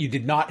Punk, but you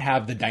did not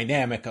have the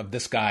dynamic of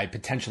this guy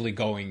potentially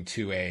going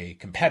to a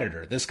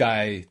competitor. This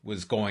guy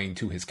was going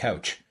to his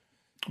couch.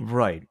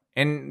 Right.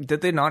 And did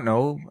they not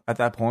know at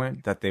that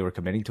point that they were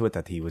committing to it,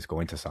 that he was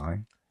going to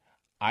sign?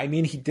 I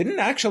mean, he didn't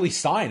actually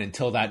sign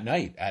until that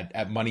night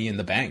at Money in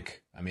the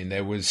Bank. I mean,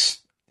 there was,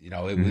 it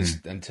was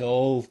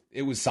until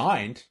it was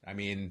signed. I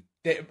mean,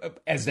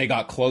 as they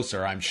got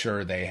closer, I'm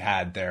sure they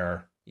had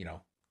their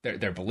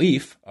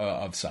belief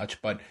of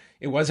such, but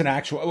it wasn't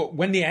actual.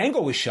 When the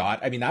angle was shot,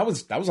 I mean, that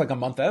was like a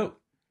month out.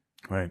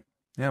 Right.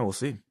 Yeah, we'll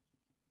see.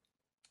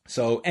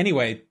 So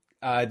anyway,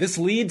 this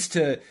leads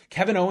to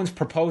Kevin Owens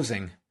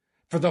proposing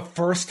for the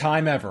first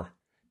time ever.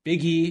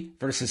 Big E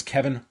versus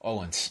Kevin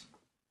Owens.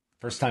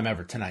 First time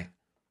ever tonight.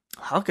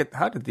 How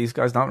did these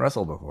guys not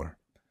wrestle before?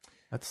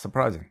 That's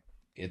surprising.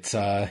 It's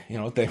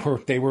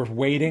they were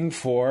waiting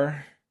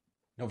for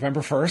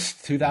November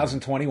 1st,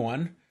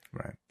 2021.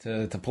 Right.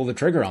 To pull the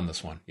trigger on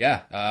this one.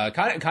 Yeah.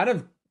 Kind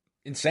of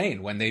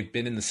insane when they've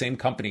been in the same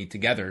company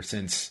together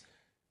since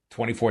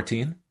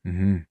 2014.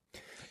 Mm-hmm.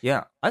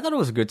 Yeah. I thought it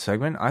was a good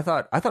segment. I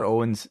thought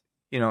Owens,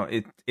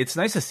 it's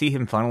nice to see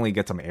him finally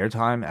get some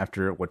airtime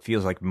after what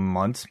feels like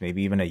months,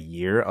 maybe even a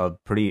year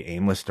of pretty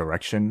aimless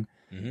direction.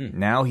 Mm-hmm.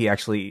 Now he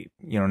actually,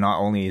 not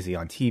only is he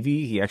on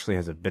TV, he actually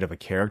has a bit of a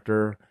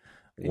character.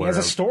 And he has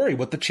a story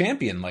with the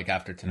champion, like,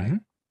 after tonight.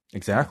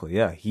 Exactly.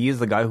 Yeah. He is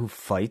the guy who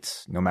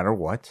fights no matter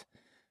what.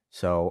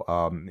 So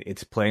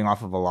it's playing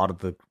off of a lot of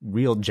the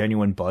real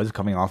genuine buzz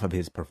coming off of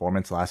his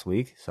performance last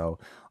week. So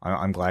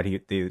I'm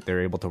glad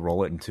they're able to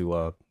roll it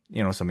into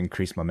some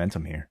increased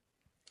momentum here.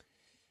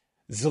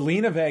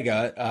 Zelina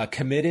Vega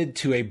committed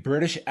to a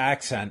British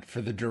accent for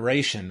the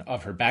duration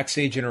of her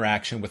backstage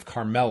interaction with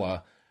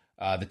Carmella.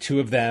 The two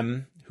of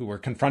them, who were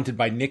confronted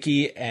by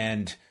Nikki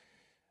and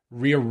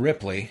Rhea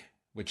Ripley,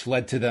 which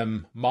led to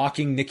them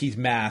mocking Nikki's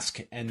mask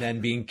and then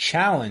being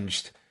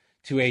challenged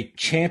to a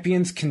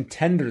Champions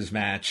Contenders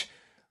match,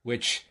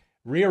 which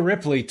Rhea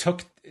Ripley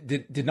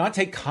did not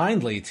take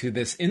kindly to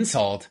this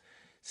insult,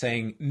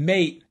 saying,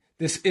 "Mate,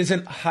 this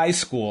isn't high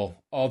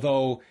school."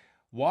 Although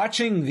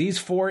watching these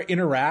four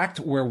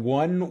interact, where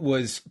one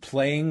was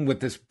playing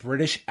with this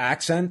British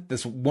accent,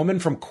 this woman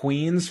from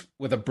Queens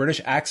with a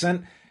British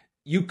accent,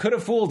 you could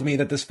have fooled me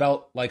that this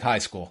felt like high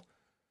school.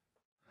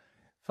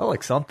 Felt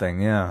like something,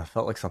 yeah.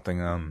 Felt like something,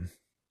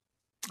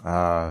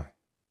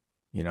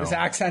 This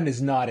accent is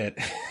not it.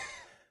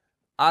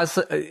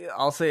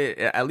 I'll say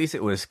at least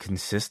it was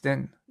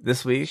consistent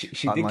this week.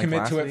 She did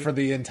commit to it for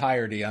the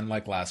entirety,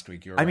 unlike last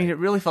week. I mean, it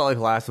really felt like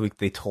last week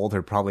they told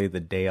her probably the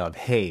day of,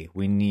 hey,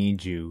 we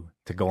need you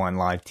to go on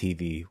live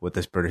TV with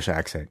this British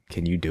accent.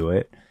 Can you do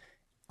it?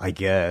 I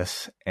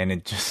guess. And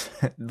it just,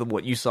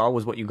 what you saw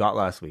was what you got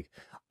last week.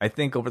 I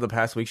think over the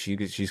past week,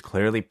 she's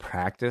clearly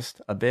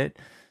practiced a bit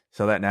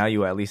so that now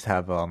you at least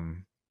have,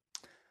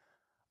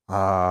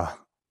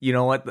 you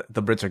know what?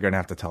 The Brits are going to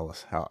have to tell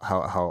us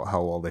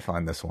how well they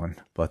find this one.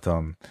 But,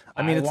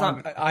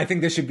 I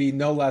think this should be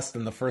no less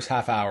than the first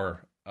half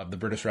hour of the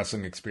British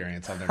Wrestling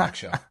Experience on their next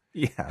show.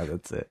 Yeah,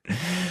 that's it.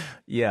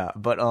 Yeah,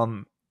 but,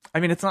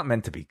 it's not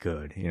meant to be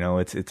good. You know,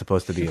 it's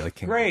supposed to be like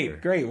King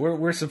Great.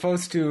 We're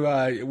supposed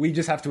to, we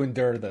just have to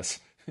endure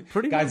this.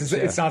 Guys,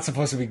 it's not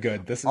supposed to be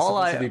good. This is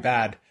supposed to be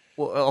bad.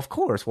 Well, of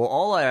course. Well,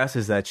 all I ask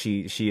is that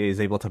she is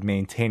able to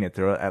maintain it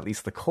throughout at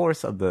least the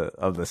course of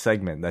the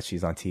segment that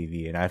she's on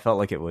TV, and I felt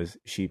like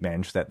she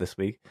managed that this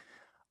week.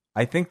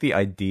 I think the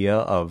idea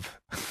of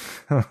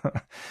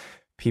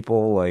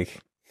people like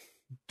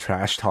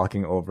trash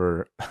talking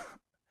over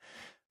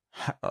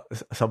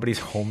somebody's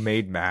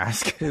homemade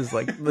mask is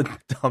like the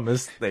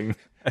dumbest thing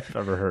I've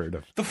ever heard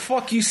of. The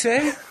fuck you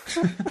say?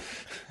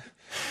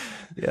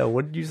 Yeah,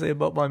 what did you say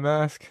about my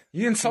mask?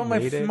 You insult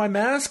my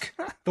mask?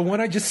 The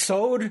one I just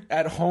sewed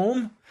at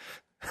home?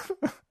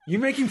 You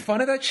making fun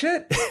of that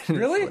shit?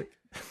 Really?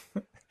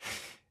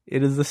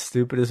 It is the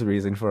stupidest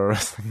reason for a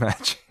wrestling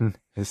match in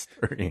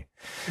history.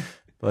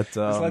 But this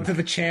led to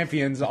the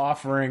champions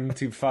offering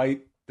to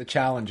fight the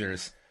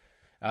challengers.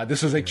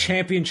 This was a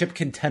championship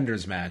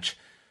contenders match.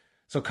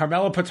 So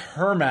Carmella puts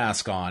her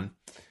mask on.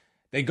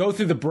 They go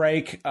through the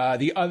break.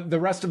 The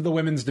rest of the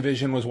women's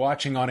division was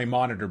watching on a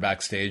monitor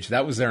backstage.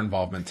 That was their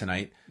involvement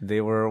tonight.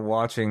 They were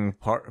watching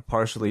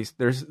partially.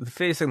 They're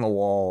facing the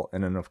wall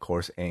and then, of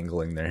course,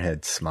 angling their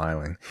heads,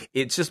 smiling.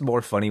 It's just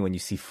more funny when you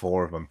see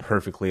four of them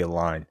perfectly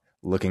aligned,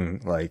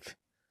 looking like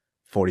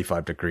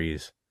 45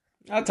 degrees.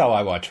 That's how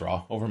I watch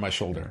Raw, over my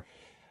shoulder.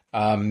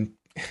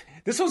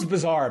 This was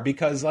bizarre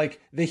because, like,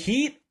 the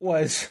heat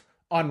was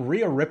on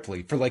Rhea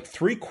Ripley for, like,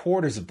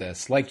 3/4 of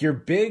this. Like, your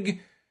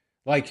big,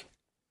 like...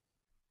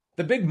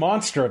 The big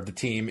monster of the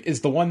team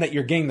is the one that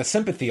you're getting the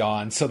sympathy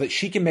on so that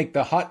she can make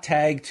the hot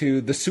tag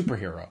to the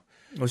superhero.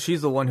 Well,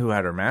 she's the one who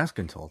had her mask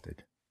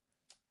insulted.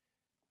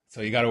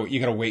 So you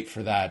gotta wait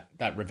for that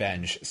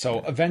revenge. So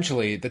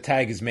eventually the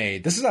tag is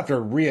made. This is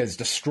after Rhea is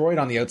destroyed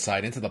on the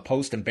outside into the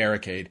post and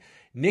barricade.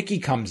 Nikki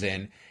comes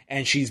in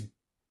and she's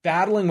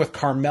battling with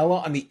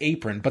Carmella on the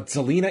apron, but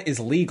Zelina is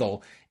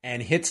legal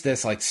and hits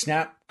this like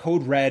snap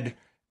code red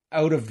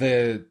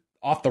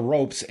off the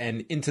ropes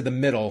and into the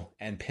middle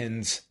and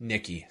pins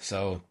Nikki.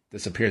 So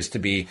this appears to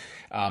be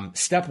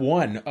step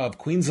one of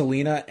Queen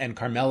Zelina and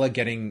Carmella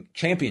getting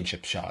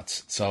championship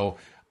shots. So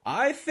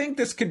I think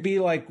this could be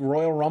like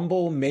Royal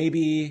Rumble,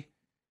 maybe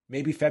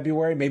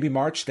February, maybe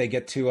March. They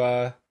get to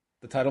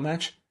the title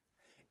match.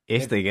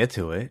 If they get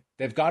to it.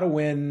 They've got to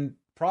win.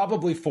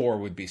 Probably 4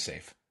 would be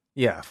safe.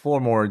 Yeah, 4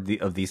 more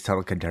of these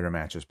title contender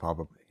matches,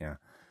 probably. Yeah.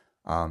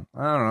 I don't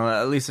know.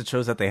 At least it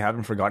shows that they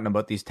haven't forgotten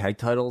about these tag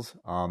titles.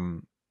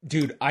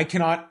 Dude, I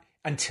cannot,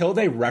 until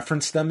they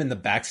referenced them in the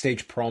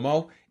backstage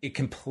promo, it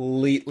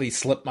completely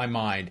slipped my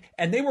mind.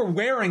 And they were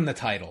wearing the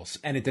titles,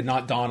 and it did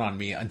not dawn on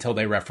me until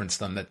they referenced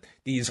them that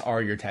these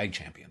are your tag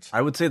champions.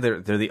 I would say they're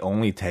the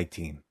only tag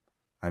team.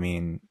 I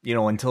mean,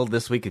 until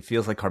this week, it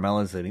feels like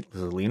Carmella and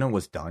Zelina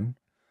was done.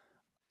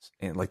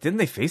 And, like, didn't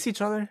they face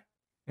each other?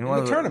 In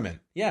the tournament,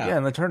 yeah. Yeah,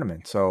 in the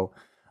tournament. So,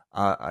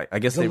 I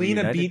guess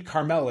Zelina beat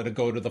Carmella to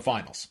go to the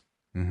finals.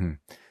 Mm-hmm.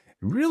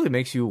 It really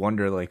makes you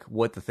wonder, like,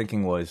 what the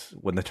thinking was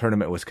when the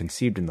tournament was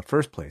conceived in the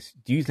first place.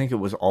 Do you think it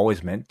was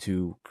always meant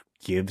to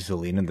give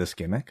Zelina this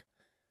gimmick?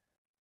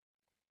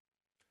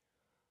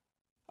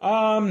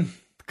 Because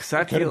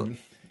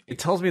it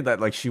tells me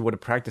that, like, she would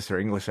have practiced her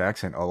English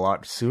accent a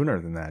lot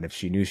sooner than that if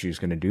she knew she was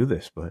going to do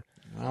this. But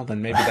Well,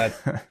 then maybe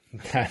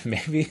that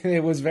maybe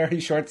it was very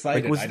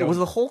short-sighted. Was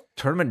the whole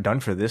tournament done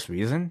for this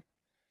reason?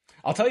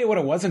 I'll tell you what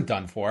it wasn't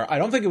done for. I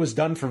don't think it was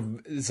done for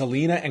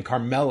Zelina and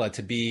Carmella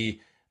to be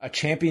a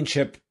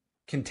championship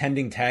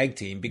contending tag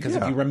team, because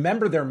if you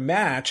remember, their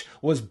match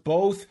was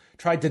both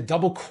tried to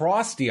double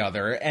cross the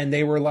other, and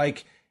they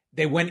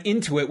went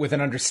into it with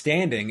an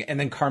understanding, and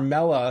then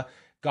Carmella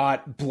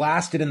got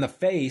blasted in the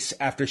face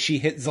after she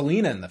hit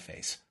Zelina in the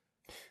face.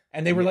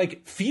 And they were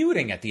like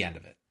feuding at the end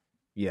of it.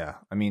 Yeah,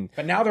 I mean,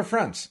 but now they're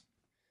friends.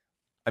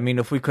 I mean,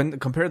 if we couldn't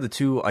compare the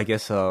two, I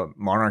guess,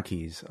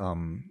 monarchies,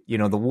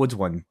 the Woods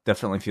one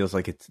definitely feels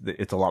like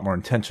it's a lot more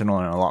intentional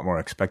and a lot more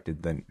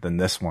expected than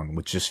this one,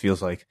 which just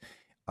feels like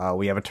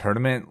we have a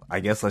tournament.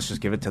 I guess let's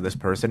just give it to this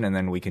person, and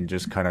then we can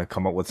just kind of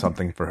come up with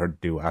something for her to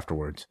do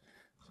afterwards.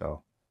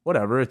 So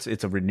whatever,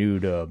 it's a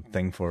renewed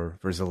thing for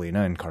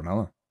Zelina and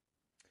Carmella.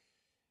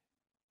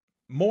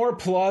 More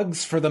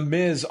plugs for The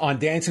Miz on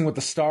Dancing with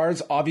the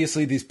Stars.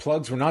 Obviously, these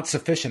plugs were not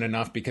sufficient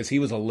enough because he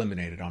was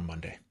eliminated on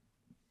Monday.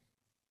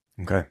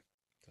 Okay.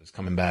 So he's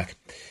coming back.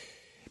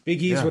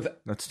 Big E's with...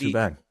 That's too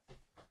bad.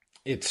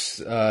 It's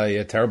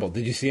terrible.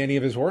 Did you see any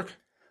of his work?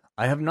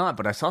 I have not,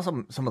 but I saw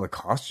some of the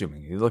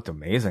costuming. He looked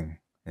amazing.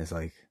 It's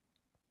like...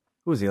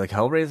 Who was he, like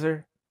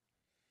Hellraiser?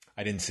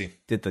 I didn't see.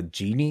 Did the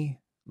genie?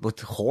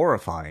 Looked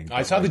horrifying.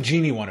 I saw the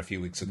genie one a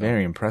few weeks ago.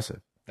 Very impressive.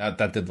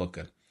 That did look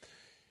good.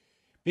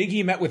 Big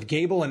E met with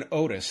Gable and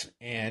Otis,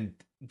 and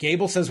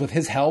Gable says with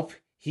his help,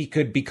 he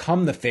could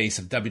become the face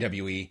of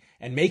WWE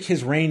and make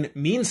his reign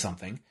mean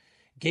something.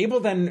 Gable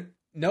then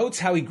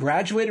notes how he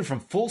graduated from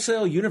Full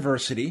Sail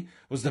University,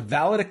 was the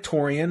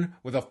valedictorian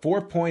with a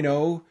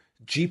 4.0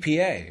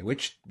 GPA,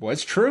 which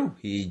was true.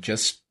 He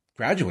just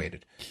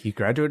graduated. He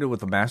graduated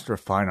with a Master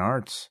of Fine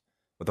Arts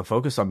with a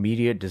focus on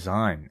media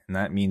design, and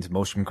that means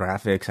motion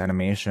graphics,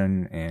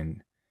 animation,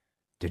 and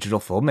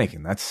digital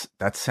filmmaking.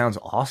 That sounds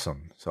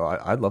awesome. So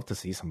I'd love to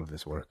see some of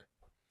this work.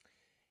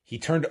 He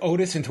turned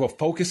Otis into a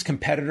focused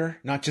competitor,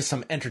 not just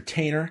some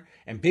entertainer,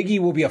 and Big E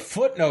will be a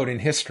footnote in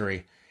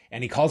history,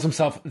 and he calls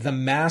himself the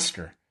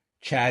Master,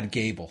 Chad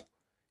Gable,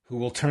 who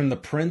will turn the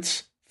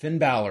Prince, Finn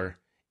Balor,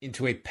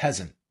 into a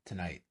peasant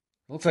tonight.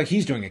 Looks like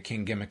he's doing a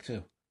king gimmick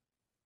too.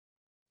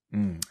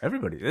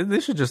 Everybody. They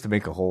should just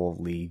make a whole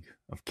league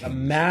of kings. The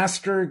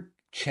Master,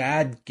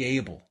 Chad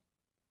Gable.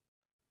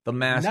 The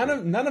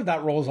Master. None of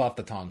that rolls off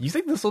the tongue. You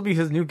think this will be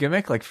his new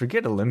gimmick? Like,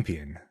 forget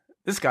Olympian.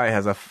 This guy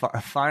has a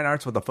fine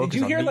arts with a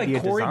focus on media design. Did you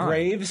hear, Corey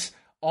Graves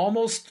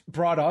almost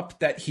brought up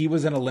that he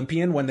was an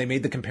Olympian when they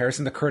made the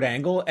comparison to Kurt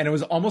Angle? And it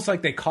was almost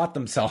like they caught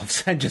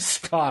themselves and just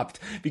stopped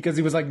because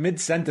he was like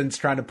mid-sentence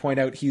trying to point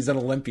out he's an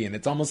Olympian.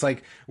 It's almost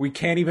like we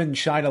can't even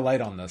shine a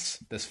light on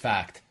this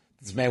fact.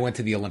 This man went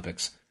to the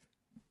Olympics.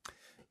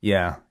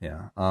 Yeah.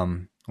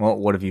 Well,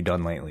 what have you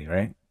done lately,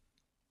 right?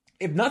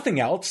 If nothing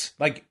else,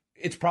 like,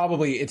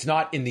 it's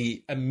not in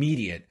the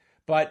immediate,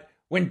 but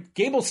when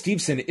Gable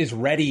Steveson is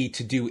ready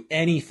to do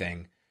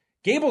anything,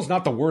 Gable's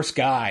not the worst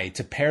guy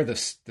to pair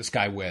this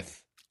guy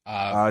with.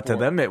 To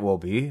them, it will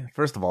be.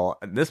 First of all,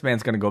 this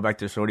man's going to go back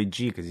to Shorty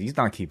G because he's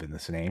not keeping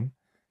this name.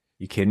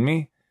 You kidding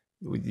me?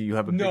 You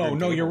have a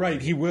no. You're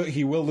right. He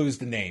will lose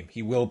the name.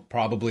 He will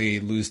probably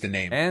lose the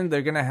name, and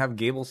they're going to have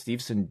Gable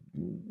Steveson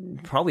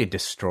probably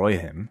destroy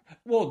him.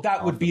 Well,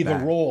 that would be the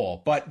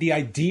role, but the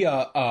idea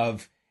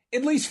of,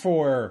 at least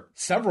for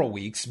several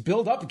weeks,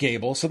 build up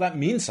Gable so that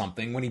means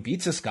something when he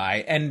beats this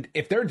guy. And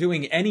if they're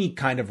doing any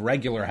kind of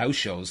regular house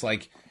shows,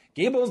 like,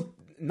 Gable's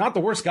not the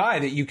worst guy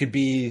that you could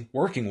be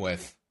working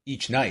with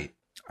each night.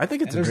 I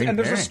think it's a dream pairing. And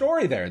there's a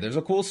story there. There's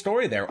a cool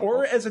story there.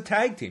 Or as a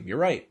tag team. You're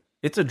right.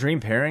 It's a dream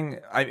pairing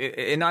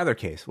in either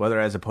case, whether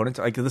as opponents,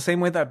 like the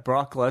same way that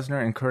Brock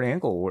Lesnar and Kurt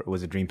Angle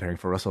was a dream pairing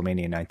for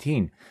WrestleMania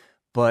 19.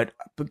 But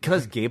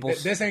because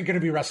Gable's... This ain't going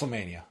to be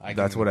WrestleMania.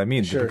 That's what I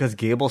mean. Sure. Because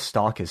Gable's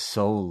stock is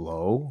so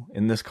low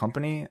in this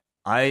company,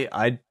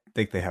 I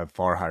think they have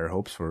far higher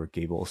hopes for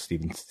Gable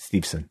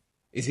Steveson.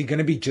 Is he going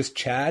to be just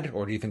Chad,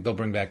 or do you think they'll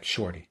bring back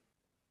Shorty?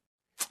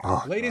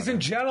 Oh, ladies and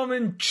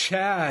gentlemen,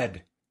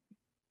 Chad.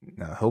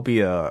 No, he'll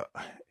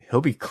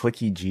be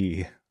Clicky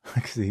G.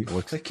 Because he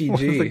works with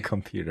the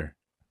computer.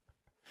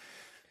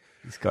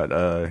 He's got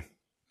I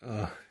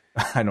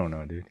don't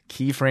know, dude.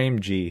 Keyframe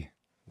G.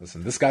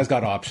 Listen, this guy's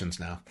got options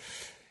now.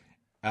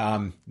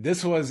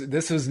 This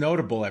was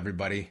notable,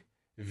 everybody.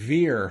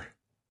 Veer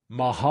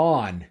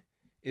Mahaan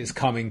is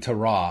coming to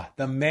Raw.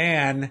 The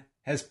man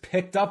has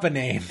picked up a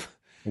name.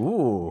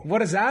 Ooh. What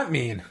does that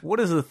mean? What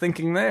is the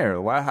thinking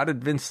there? How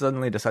did Vince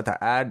suddenly decide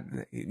to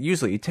add...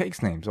 Usually he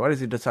takes names. Why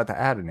does he decide to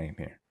add a name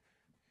here?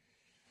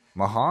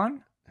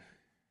 Mahaan?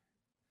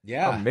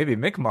 Yeah. Oh, maybe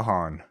Mick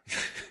Mahaan.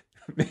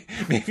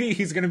 Maybe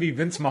he's going to be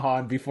Vince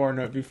Mahaan before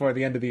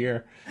the end of the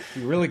year.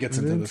 He really gets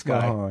into this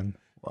guy. Mahaan.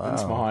 Wow.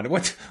 Vince Mahaan.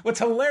 What's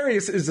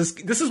hilarious is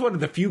this is one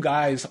of the few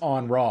guys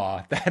on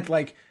Raw that,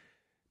 like,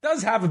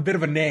 does have a bit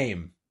of a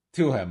name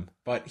to him,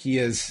 but he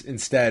is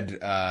instead...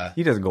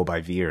 he doesn't go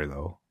by Veer,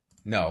 though.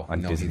 No,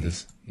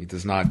 he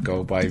does not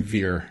go by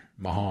Veer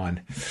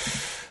Mahaan.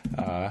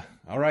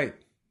 All right.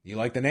 You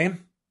like the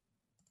name?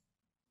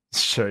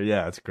 Sure,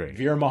 yeah, it's great.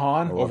 Veer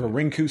Mahan love over it.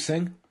 Rinku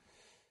Singh.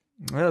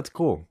 Yeah, that's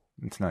cool.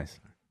 It's nice.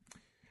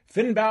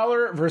 Finn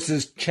Balor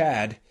versus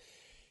Chad.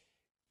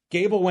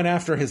 Gable went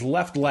after his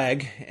left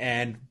leg,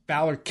 and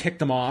Balor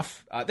kicked him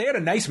off. They had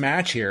a nice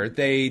match here.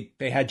 They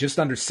had just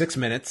under 6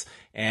 minutes,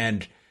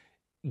 and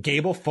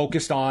Gable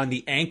focused on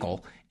the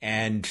ankle,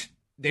 and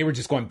they were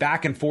just going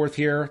back and forth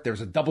here. There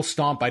was a double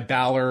stomp by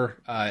Balor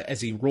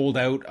as he rolled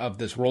out of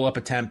this roll-up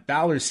attempt.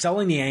 Balor's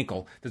selling the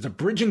ankle. There's a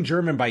bridging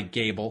German by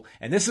Gable,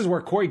 and this is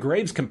where Corey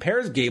Graves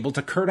compares Gable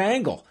to Kurt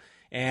Angle.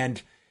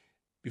 And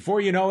before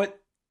you know it,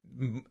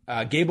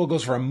 Gable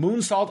goes for a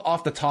moonsault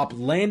off the top,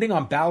 landing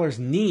on Balor's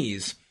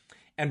knees.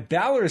 And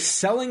Balor is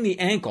selling the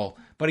ankle,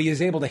 but he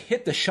is able to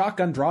hit the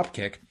shotgun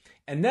dropkick.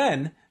 And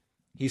then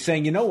he's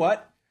saying, you know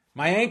what?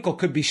 My ankle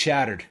could be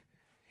shattered.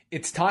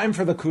 It's time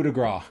for the coup de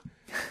grace.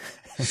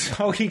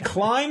 So he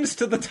climbs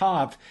to the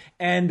top,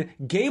 and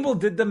Gable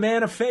did the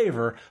man a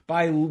favor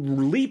by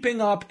leaping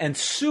up and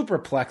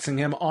superplexing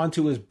him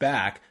onto his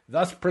back,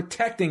 thus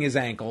protecting his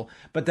ankle.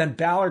 But then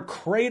Balor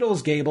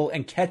cradles Gable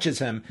and catches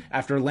him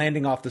after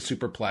landing off the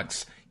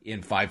superplex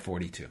in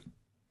 5:42.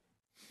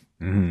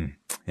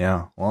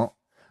 Yeah, well,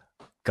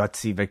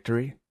 gutsy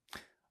victory.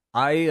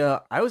 I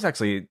was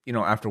actually,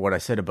 after what I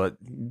said about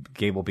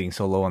Gable being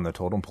so low on the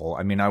totem pole,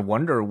 I mean, I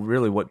wonder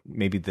really what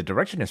maybe the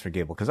direction is for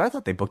Gable, because I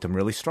thought they booked him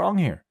really strong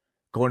here,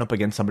 going up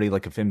against somebody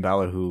like a Finn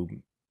Balor who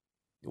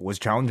was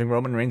challenging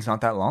Roman Reigns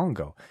not that long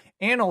ago.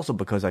 And also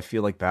because I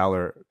feel like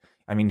Balor,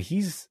 I mean,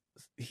 he's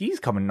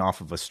coming off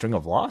of a string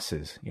of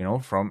losses,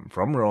 from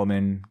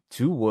Roman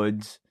to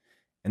Woods.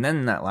 And then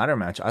in that latter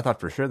match, I thought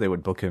for sure they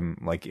would book him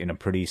like in a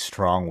pretty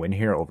strong win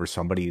here over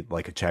somebody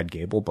like a Chad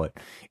Gable, but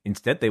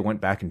instead they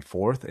went back and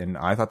forth, and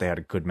I thought they had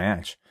a good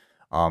match.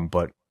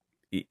 But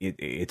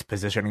it's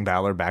positioning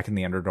Balor back in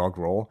the underdog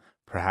role,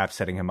 perhaps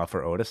setting him up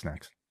for Otis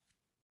next.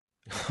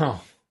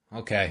 Oh,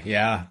 okay.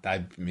 Yeah,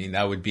 I mean,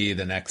 that would be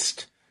the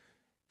next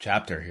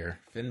chapter here.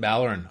 Finn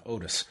Balor and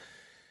Otis.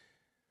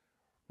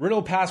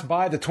 Riddle passed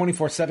by the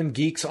 24/7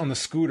 geeks on the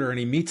scooter, and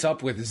he meets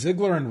up with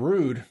Ziggler and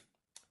Rude.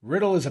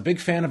 Riddle is a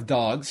big fan of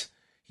dogs.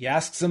 He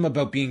asks them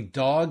about being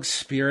dog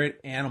spirit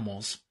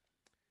animals.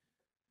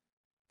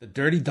 The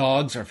Dirty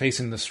Dogs are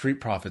facing the Street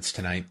Profits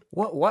tonight.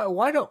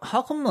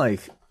 How come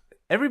like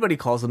everybody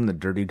calls them the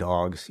Dirty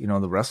Dogs?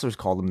 The wrestlers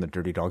call them the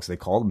Dirty Dogs. They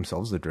call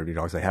themselves the Dirty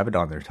Dogs. They have it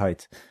on their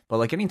tights. But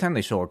like anytime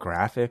they show a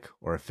graphic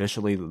or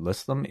officially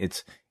list them,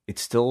 it's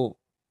still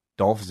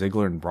Dolph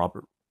Ziggler and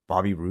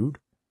Bobby Roode.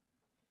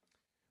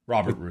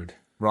 Robert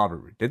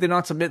Roode. Did they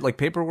not submit like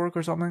paperwork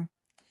or something?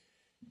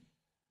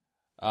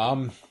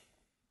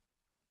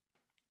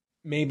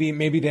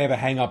 Maybe they have a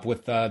hang up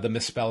with the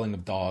misspelling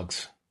of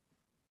dogs.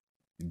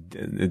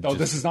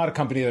 This is not a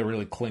company that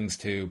really clings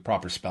to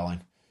proper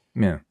spelling.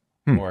 Yeah.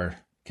 Or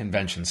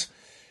conventions.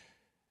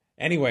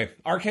 Anyway,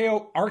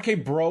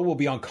 RK Bro will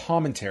be on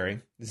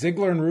commentary.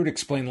 Ziggler and Roode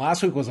explained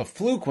last week was a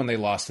fluke when they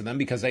lost to them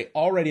because they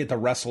already had to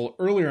wrestle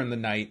earlier in the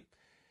night.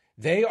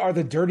 They are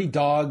the Dirty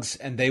Dogs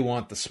and they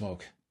want the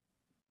smoke.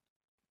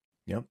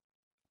 Yep.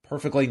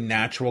 Perfectly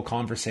natural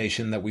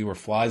conversation that we were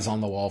flies on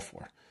the wall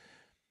for.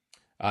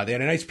 They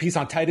had a nice piece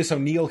on Titus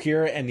O'Neil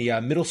here and the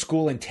middle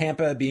school in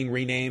Tampa being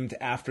renamed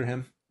after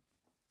him.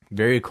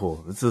 Very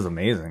cool. This is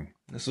amazing.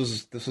 This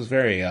was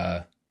very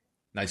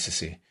nice to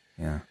see.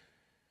 Yeah.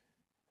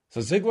 So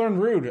Ziggler and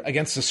Roode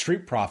against the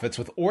Street Profits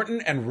with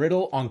Orton and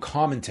Riddle on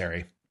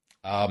commentary,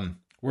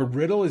 where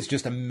Riddle is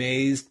just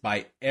amazed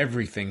by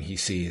everything he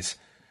sees.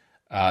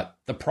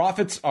 The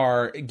Profits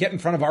get in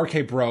front of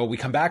RK Bro. We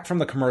come back from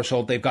the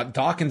commercial. They've got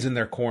Dawkins in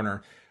their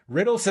corner.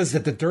 Riddle says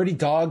that the Dirty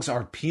Dogs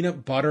are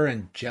peanut butter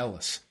and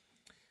jealous.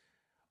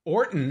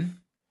 Orton,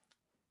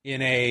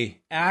 in a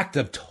act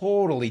of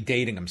totally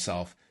dating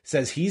himself,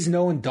 says he's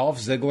known Dolph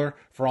Ziggler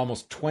for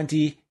almost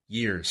 20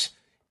 years.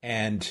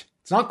 And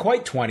it's not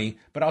quite 20,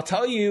 but I'll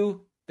tell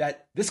you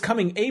that this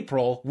coming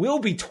April will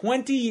be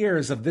 20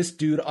 years of this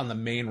dude on the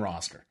main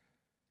roster.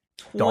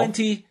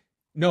 20? Dolph?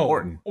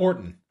 No,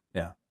 Orton.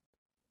 Yeah.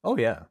 Oh,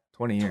 yeah.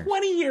 20 years.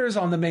 20 years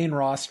on the main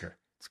roster.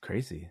 It's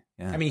crazy.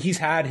 Yeah. I mean, he's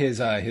had his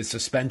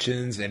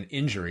suspensions and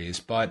injuries,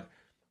 but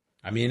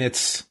I mean,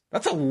 that's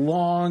a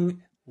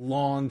long,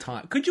 long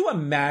time. Could you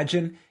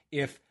imagine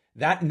if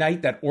that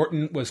night that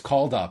Orton was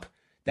called up,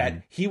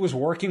 that he was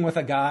working with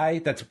a guy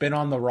that's been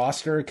on the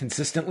roster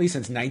consistently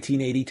since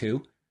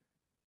 1982?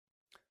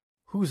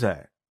 Who's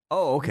that?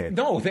 Oh, okay.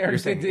 No,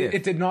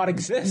 it did not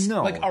exist.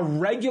 No. Like a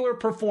regular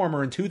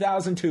performer in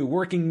 2002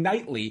 working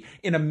nightly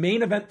in a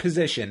main event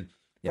position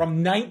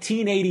from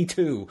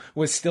 1982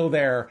 was still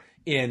there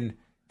in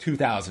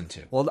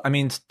 2002. Well, I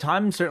mean,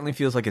 time certainly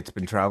feels like it's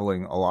been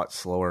traveling a lot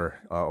slower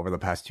over the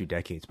past 2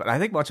 decades, but I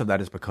think much of that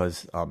is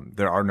because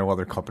there are no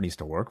other companies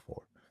to work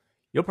for.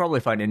 You'll probably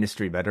find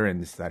industry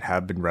veterans that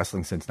have been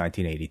wrestling since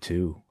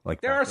 1982.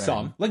 Like there are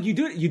some. Like you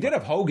did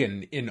have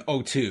Hogan in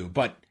 02,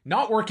 but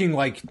not working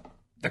like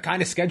the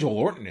kind of schedule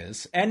Orton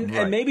is. And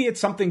maybe it's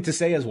something to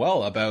say as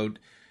well about,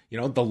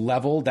 the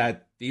level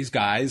that these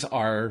guys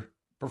are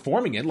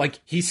performing in. Like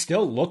he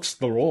still looks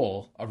the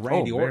role of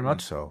Randy Orton. Very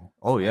much so.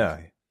 Oh yeah.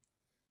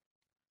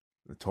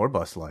 The tour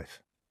bus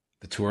life.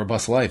 The tour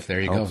bus life.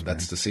 There you Helps, go.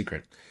 That's man. the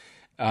secret.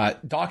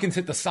 Dawkins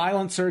hit the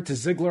silencer to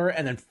Ziggler,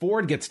 and then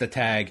Ford gets the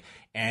tag,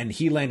 and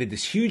he landed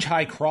this huge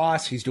high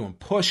cross. He's doing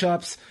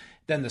push-ups.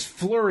 Then this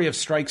flurry of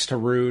strikes to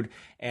Rude,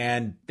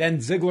 and then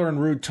Ziggler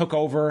and Rude took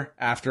over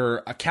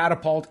after a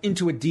catapult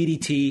into a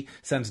DDT,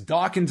 sends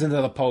Dawkins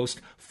into the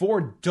post.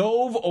 Ford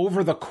dove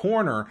over the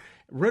corner.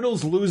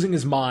 Riddle's losing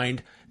his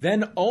mind.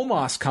 Then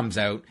Omos comes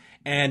out,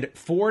 and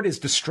Ford is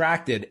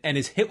distracted and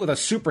is hit with a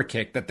super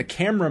kick that the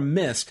camera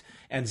missed,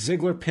 and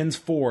Ziggler pins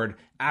Ford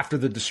after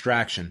the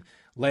distraction,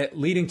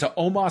 leading to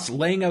Omos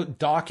laying out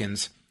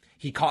Dawkins.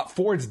 He caught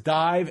Ford's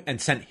dive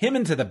and sent him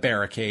into the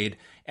barricade,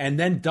 and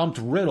then dumped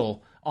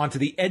Riddle onto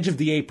the edge of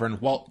the apron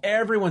while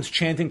everyone's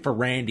chanting for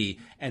Randy,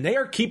 and they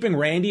are keeping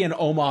Randy and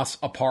Omos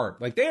apart.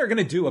 Like, they are going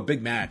to do a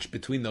big match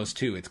between those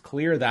two. It's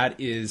clear that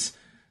is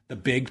the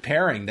big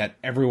pairing that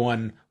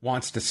everyone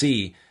wants to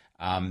see.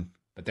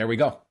 But there we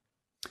go.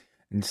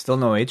 And still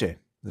no AJ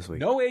this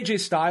week. No AJ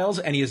Styles,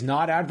 and he is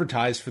not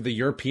advertised for the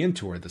European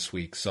tour this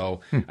week.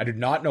 So I do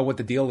not know what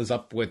the deal is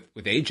up with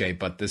AJ,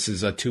 but this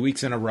is 2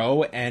 weeks in a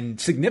row,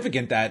 and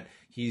significant that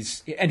he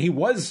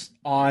was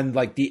on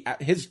like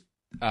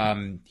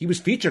he was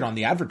featured on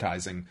the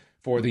advertising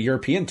for the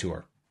European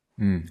tour.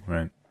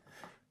 Right.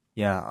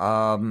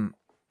 Yeah.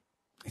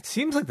 It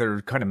seems like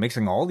they're kind of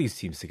mixing all these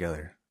teams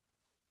together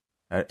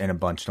in a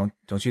bunch.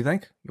 Don't you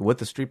think? With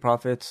the Street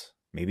Profits,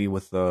 maybe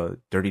with the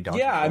Dirty Donkey.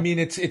 Yeah, I mean,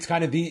 it's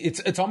kind of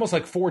it's almost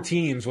like 4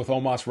 teams with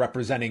Omos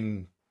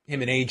representing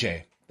him and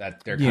AJ.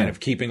 That they're kind of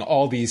keeping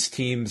all these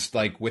teams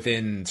like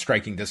within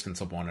striking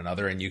distance of one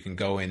another, and you can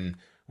go in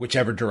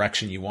whichever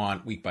direction you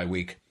want week by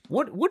week.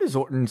 What is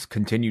Orton's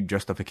continued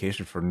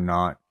justification for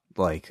not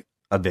like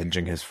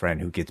avenging his friend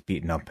who gets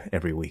beaten up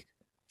every week?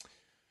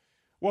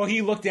 Well,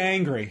 he looked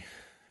angry,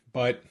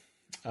 but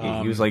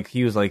he was like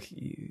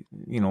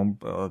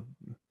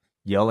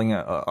yelling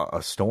at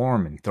a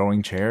storm and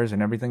throwing chairs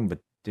and everything, but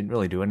didn't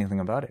really do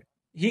anything about it.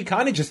 He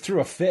kind of just threw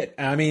a fit.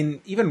 I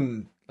mean,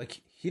 even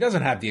like he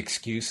doesn't have the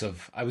excuse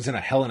of I was in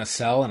a Hell in a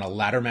Cell in a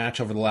ladder match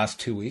over the last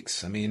 2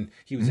 weeks. I mean,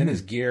 he was in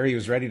his gear, he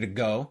was ready to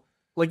go.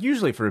 Like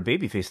usually for a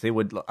babyface, they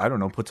would, I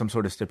don't know, put some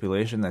sort of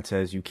stipulation that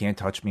says you can't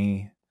touch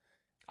me.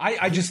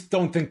 I just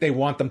don't think they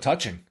want them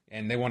touching,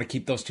 and they want to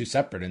keep those two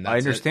separate. And that's I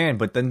understand,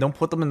 but then don't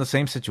put them in the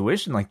same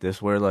situation like this,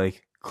 where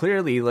like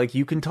clearly like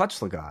you can touch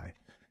the guy,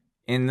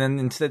 and then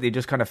instead they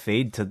just kind of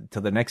fade to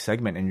the next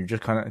segment, and you're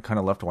just kind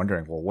of left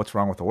wondering, well, what's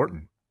wrong with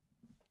Orton?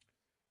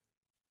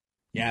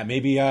 Yeah,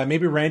 maybe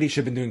Randy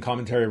should have been doing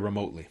commentary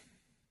remotely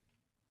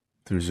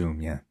Through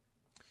Zoom. Yeah.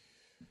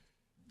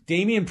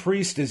 Damian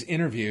Priest is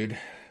interviewed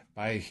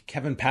by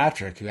Kevin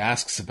Patrick, who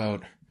asks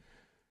about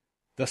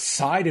the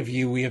side of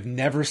you we have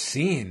never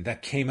seen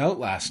that came out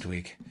last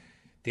week.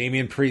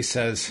 Damian Priest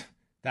says,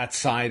 that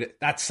side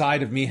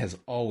of me has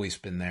always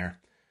been there,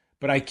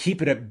 but I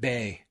keep it at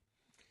bay.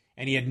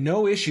 And he had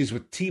no issues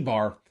with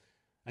T-Bar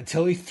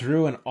until he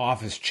threw an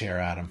office chair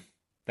at him.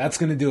 That's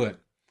going to do it.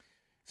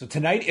 So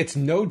tonight it's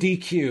no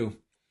DQ,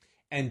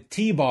 and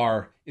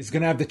T-Bar is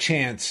going to have the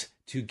chance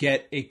to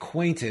get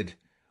acquainted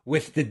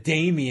with the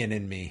Damien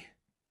in me.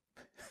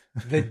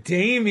 The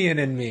Damien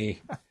in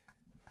me.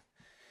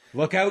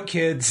 Look out,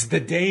 kids. The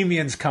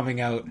Damien's coming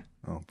out.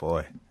 Oh,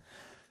 boy.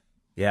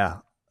 Yeah.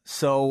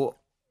 So,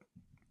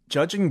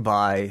 judging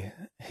by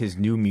his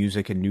new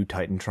music and new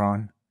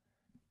Titantron,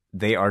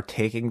 they are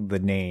taking the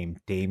name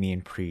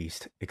Damian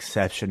Priest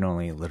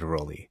exceptionally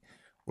literally,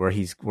 where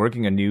he's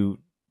working a new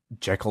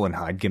Jekyll and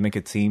Hyde gimmick,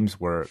 it seems,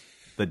 where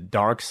the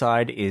dark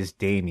side is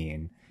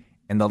Damien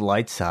and the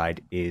light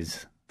side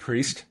is...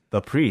 Priest?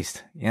 The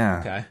priest, yeah.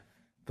 Okay.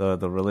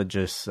 The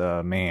religious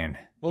man.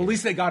 Well, at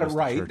least they got it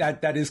right.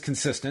 That is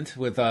consistent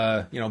with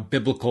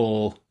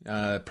biblical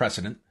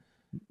precedent.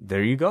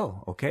 There you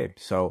go. Okay,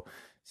 so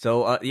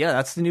yeah,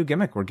 that's the new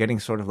gimmick. We're getting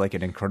sort of like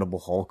an Incredible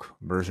Hulk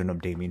version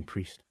of Damian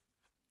Priest.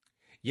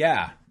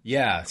 Yeah.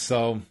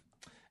 So,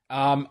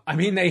 I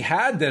mean, they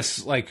had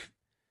this like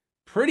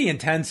pretty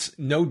intense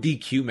no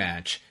DQ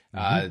match.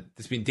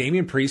 This being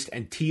Damian Priest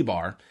and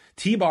T-Bar.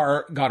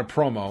 T-Bar got a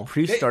promo.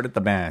 Priest started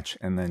the match,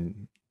 and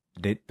then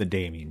the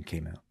Damien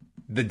came out.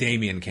 The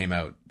Damien came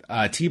out.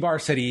 T-Bar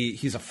said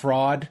he's a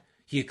fraud.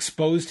 He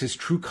exposed his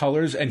true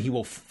colors, and he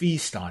will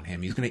feast on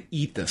him. He's going to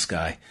eat this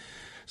guy.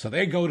 So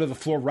they go to the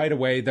floor right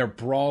away. They're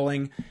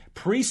brawling.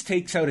 Priest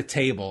takes out a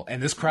table,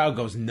 and this crowd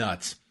goes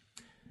nuts.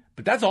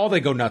 But that's all they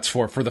go nuts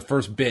for the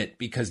first bit,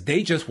 because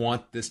they just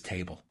want this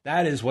table.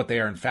 That is what they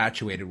are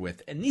infatuated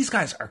with. And these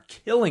guys are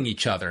killing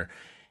each other.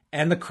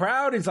 And the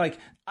crowd is like,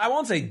 I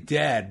won't say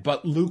dead,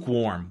 but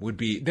lukewarm would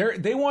be.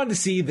 They wanted to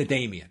see the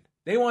Damien.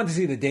 They wanted to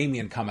see the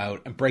Damien come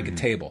out and break a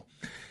table.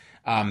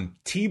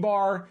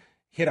 T-Bar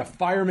hit a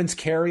fireman's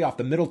carry off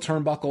the middle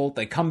turnbuckle.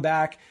 They come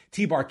back.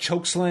 T-Bar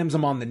chokeslams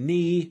him on the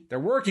knee. They're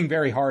working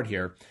very hard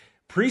here.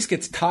 Priest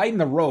gets tied in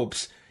the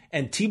ropes,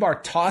 and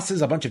T-Bar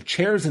tosses a bunch of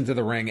chairs into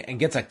the ring and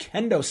gets a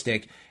kendo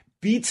stick,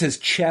 beats his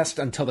chest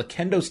until the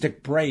kendo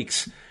stick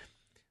breaks.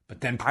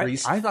 But then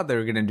Priest... I thought they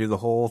were going to do the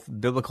whole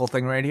biblical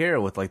thing right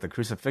here with like the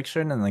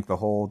crucifixion and like the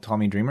whole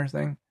Tommy Dreamer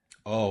thing.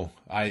 Oh,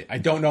 I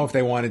don't know if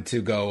they wanted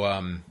to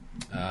go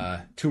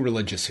too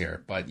religious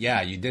here, but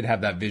yeah, you did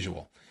have that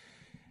visual.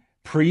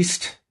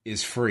 Priest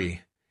is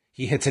free.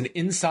 He hits an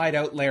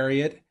inside-out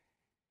lariat,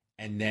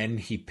 and then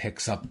he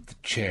picks up the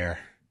chair,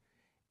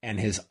 and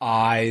his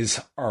eyes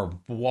are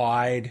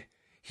wide.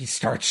 He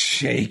starts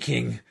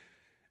shaking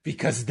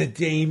because the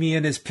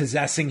Damien is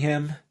possessing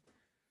him.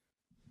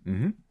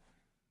 Mm-hmm.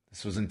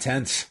 This was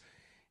intense.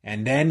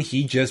 And then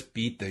he just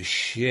beat the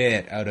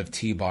shit out of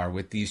T-Bar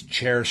with these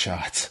chair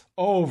shots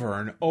over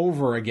and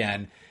over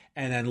again,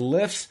 and then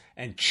lifts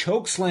and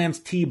choke slams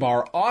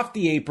T-Bar off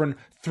the apron,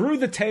 through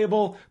the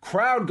table,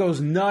 crowd goes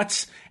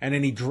nuts, and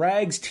then he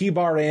drags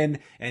T-Bar in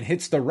and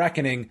hits the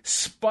Reckoning,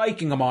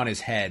 spiking him on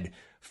his head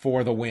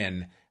for the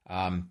win.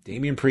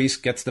 Damian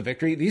Priest gets the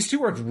victory. These two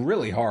worked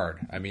really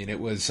hard. I mean,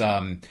 it was,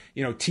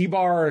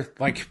 T-Bar,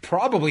 like,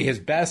 probably his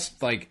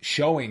best, like,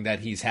 showing that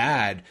he's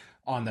had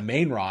on the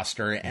main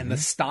roster, and the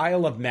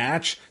style of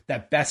match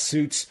that best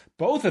suits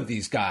both of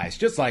these guys.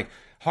 Just, like,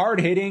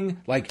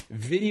 hard-hitting, like,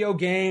 video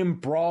game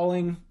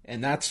brawling,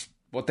 and that's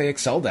what they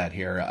excelled at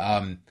here.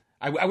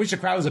 I wish the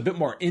crowd was a bit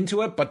more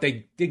into it, but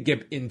they did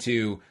get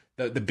into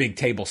the big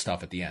table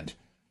stuff at the end.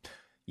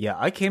 Yeah,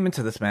 I came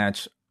into this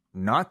match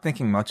not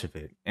thinking much of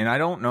it, and I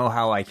don't know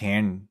how I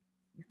can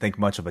think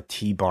much of a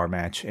T-Bar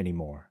match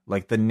anymore.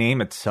 Like, the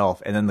name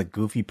itself and then the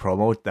goofy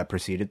promo that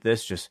preceded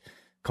this just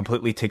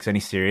completely takes any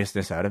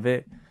seriousness out of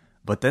it.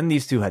 But then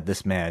these two had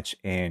this match,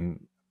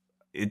 and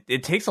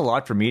it takes a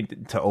lot for me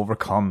to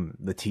overcome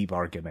the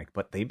T-Bar gimmick,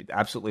 but they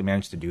absolutely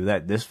managed to do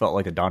that. This felt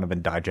like a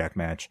Donovan Dijak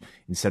match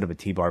instead of a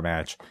T-Bar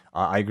match.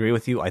 I agree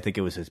with you. I think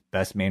it was his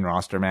best main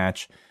roster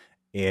match.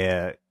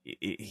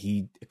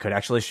 He could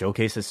actually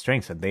showcase his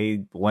strengths, and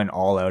they went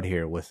all out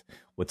here with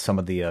some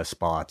of the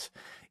spots.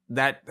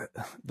 That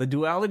the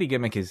duality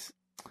gimmick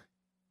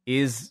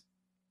is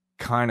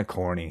kind of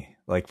corny,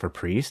 like for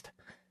Priest,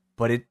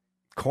 but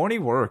corny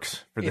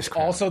works for this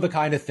crowd. It's also the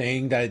kind of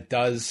thing that it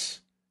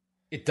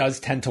does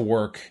tend to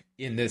work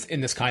in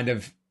this kind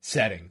of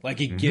setting.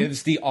 Like, it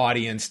gives the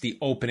audience the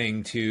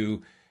opening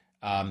to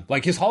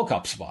like his Hulk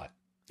up spot.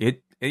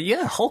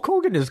 Yeah, Hulk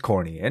Hogan is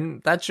corny,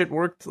 and that shit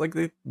worked. Like,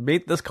 they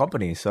made this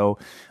company, so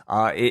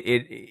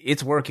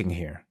it's working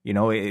here. You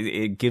know,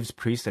 it gives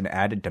Priest an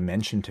added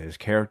dimension to his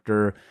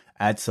character,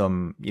 adds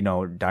some,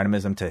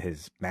 dynamism to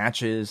his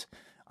matches,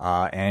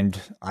 and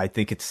I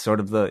think it's sort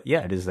of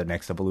it is the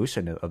next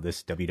evolution of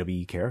this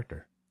WWE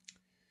character.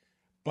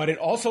 But it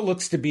also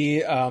looks to be,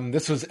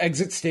 this was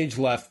exit stage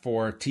left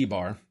for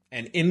T-Bar,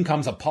 and in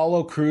comes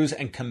Apollo Crews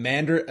and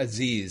Commander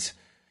Aziz.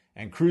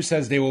 And Crews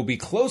says they will be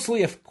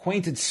closely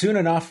acquainted soon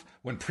enough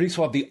when Priest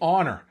will have the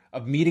honor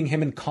of meeting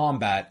him in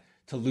combat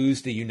to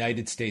lose the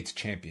United States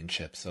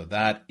Championship. So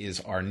that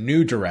is our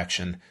new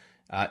direction.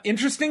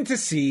 Interesting to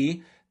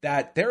see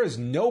that there is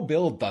no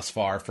build thus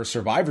far for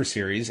Survivor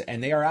Series,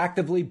 and they are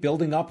actively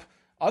building up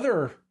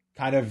other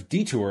kind of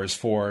detours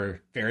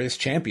for various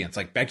champions,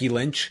 like Becky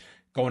Lynch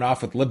going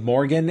off with Liv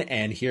Morgan,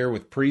 and here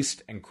with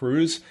Priest and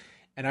Crews.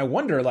 And I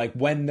wonder, like,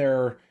 when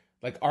they're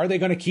like, are they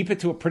going to keep it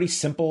to a pretty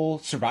simple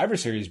Survivor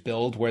Series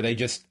build where they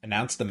just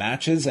announce the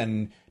matches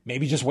and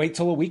maybe just wait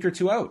till a week or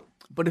two out?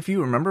 But if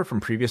you remember from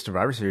previous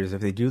Survivor Series,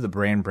 if they do the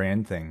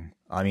brand thing,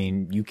 I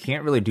mean, you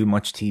can't really do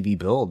much TV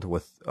build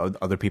with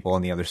other people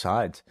on the other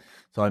sides.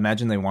 So I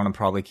imagine they want to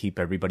probably keep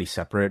everybody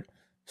separate.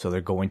 So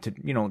they're going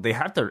to, they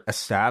have to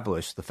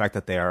establish the fact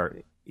that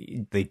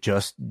they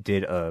just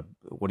did a,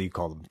 what do you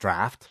call them,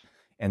 draft,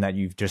 and that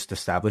you've just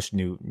established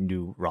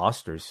new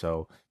rosters.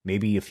 So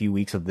maybe a few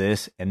weeks of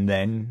this, and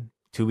then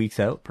 2 weeks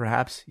out,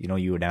 perhaps,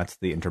 you announce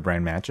the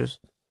interbrand matches.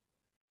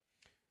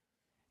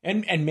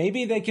 And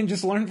maybe they can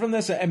just learn from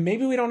this, and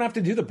maybe we don't have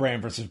to do the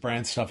brand versus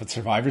brand stuff at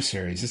Survivor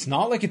Series. It's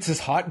not like it's this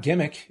hot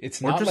gimmick.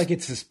 It's not like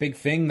it's this big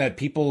thing that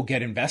people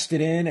get invested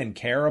in and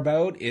care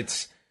about. You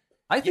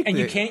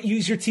can't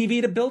use your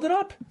TV to build it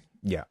up.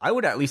 Yeah, I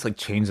would at least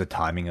change the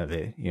timing of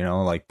it,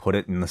 put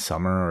it in the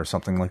summer or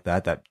something like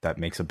that. That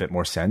makes a bit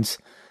more sense.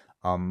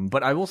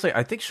 But I will say,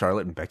 I think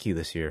Charlotte and Becky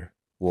this year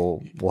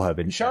will have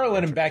been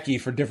Charlotte and Becky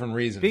for different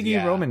reasons. Big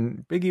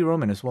E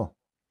Roman as well,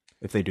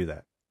 if they do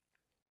that.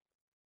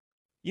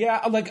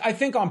 Yeah, I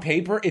think on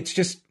paper it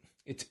just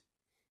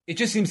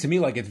seems to me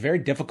like it's very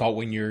difficult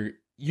when you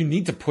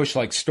need to push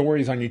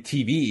stories on your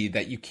TV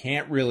that you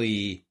can't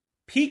really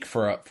peak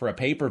for a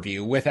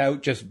pay-per-view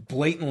without just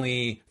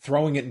blatantly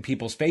throwing it in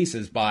people's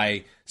faces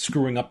by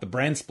screwing up the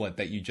brand split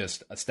that you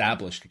just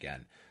established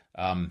again.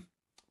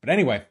 But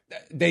anyway,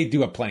 they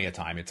do have plenty of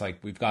time. It's like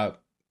we've got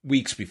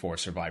weeks before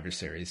Survivor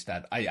Series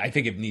that I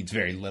think it needs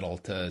very little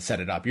to set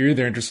it up. You're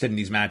either interested in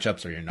these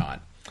matchups or you're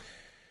not.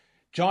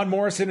 John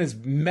Morrison is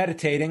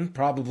meditating,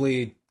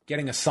 probably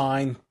getting a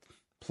sign.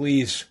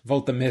 Please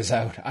vote The Miz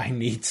out. I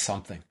need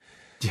something.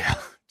 Yeah.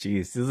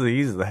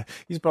 Jeez,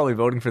 he's probably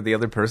voting for the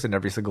other person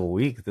every single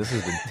week. This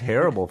has been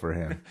terrible for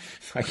him.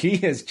 He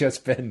has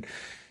just been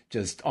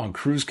on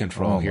cruise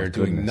control here,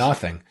 doing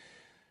nothing.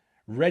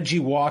 Reggie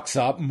walks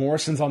up.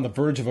 Morrison's on the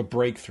verge of a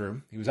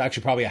breakthrough. He was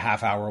actually probably a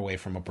half hour away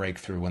from a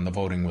breakthrough when the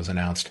voting was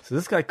announced. So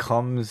this guy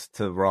comes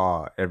to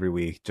Raw every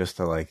week just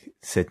to like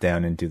sit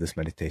down and do this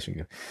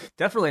meditation.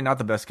 Definitely not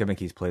the best gimmick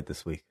he's played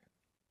this week.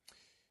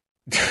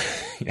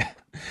 Yeah.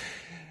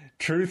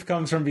 Truth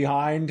comes from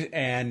behind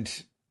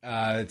and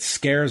it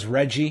scares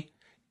Reggie.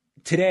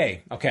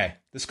 Today, okay,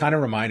 this kind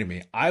of reminded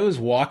me. I was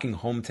walking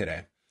home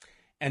today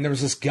and there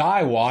was this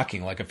guy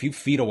walking like a few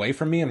feet away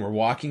from me and we're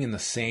walking in the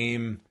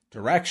same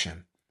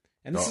direction.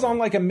 And this is on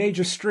like a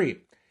major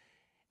street.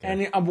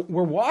 And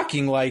we're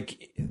walking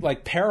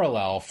like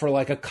parallel for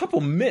like a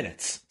couple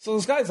minutes. So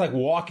this guy's like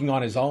walking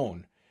on his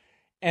own.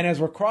 And as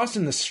we're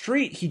crossing the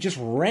street, he just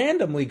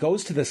randomly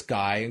goes to this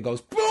guy and goes,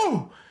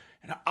 boom!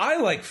 And I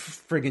like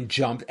friggin'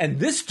 jumped. And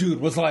this dude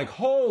was like,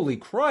 holy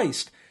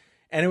Christ.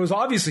 And it was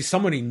obviously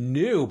someone he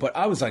knew, but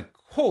I was like,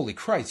 holy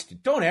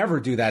Christ, don't ever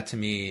do that to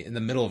me in the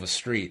middle of a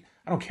street.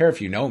 I don't care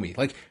if you know me.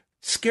 Like,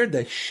 scared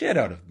the shit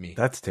out of me.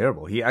 That's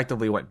terrible. He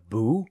actively went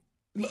boo?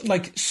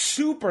 Like,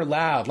 super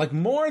loud. Like,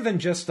 more than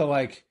just a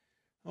like,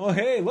 oh,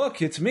 hey,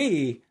 look, it's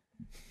me.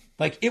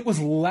 Like, it was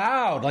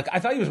loud. Like, I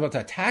thought he was about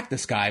to attack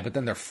this guy, but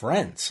then they're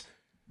friends.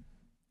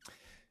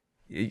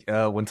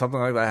 When something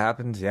like that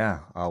happens,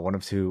 one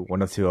of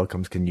two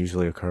outcomes can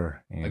usually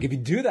occur. And like, if you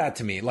do that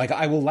to me, like,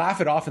 I will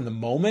laugh it off in the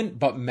moment,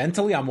 but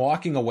mentally I'm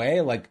walking away.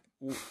 Like,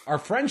 our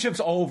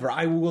friendship's over.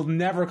 I will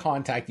never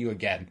contact you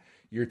again.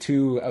 You're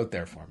too out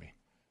there for me.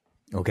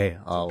 Okay,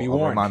 I'll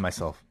warned. remind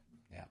myself.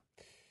 Yeah.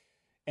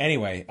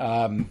 Anyway,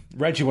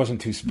 Reggie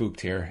wasn't too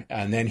spooked here.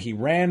 And then he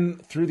ran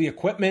through the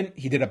equipment.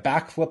 He did a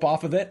backflip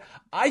off of it.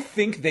 I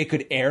think they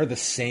could air the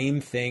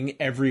same thing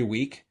every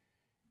week.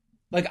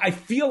 Like, I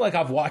feel like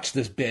I've watched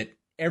this bit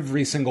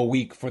every single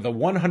week for the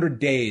 100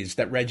 days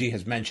that Reggie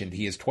has mentioned.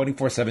 He is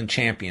 24/7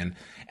 champion.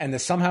 And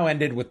this somehow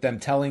ended with them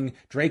telling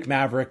Drake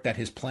Maverick that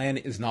his plan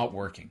is not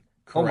working.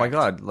 Correct. Oh my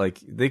God. Like,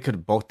 they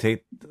could both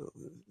take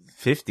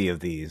 50 of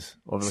these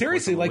over the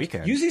Seriously, course of like,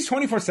 weekend. use these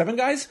 24/7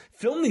 guys,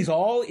 film these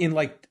all in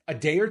like a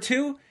day or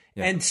two,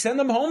 and send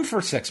them home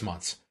for 6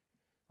 months.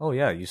 Oh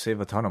yeah, you save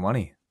a ton of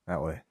money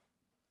that way.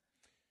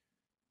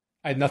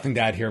 I had nothing to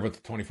add here with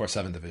the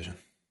 24/7 division.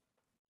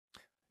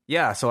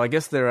 Yeah, so I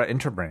guess they're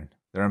interbrain.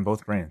 They're in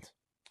both brains.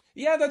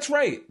 Yeah, that's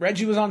right.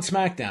 Reggie was on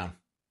SmackDown.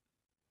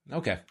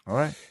 Okay. All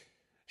right.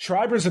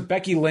 Schreiber's with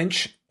Becky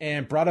Lynch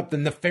and brought up the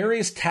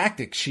nefarious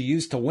tactics she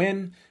used to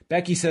win.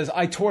 Becky says,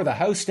 I tore the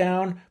house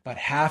down, but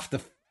half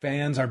the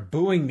fans are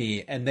booing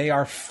me, and they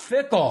are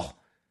fickle,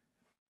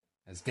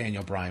 as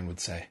Daniel Bryan would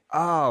say.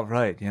 Oh,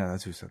 right. Yeah,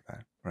 that's who said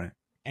that. Right.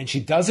 And she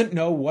doesn't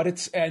know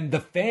and the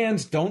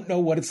fans don't know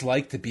what it's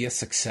like to be a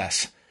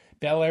success.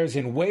 Belair's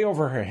in way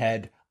over her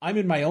head. I'm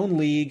in my own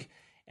league,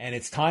 and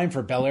it's time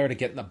for Belair to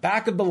get in the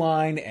back of the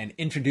line and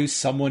introduce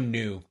someone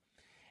new.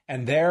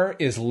 And there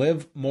is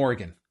Liv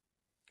Morgan,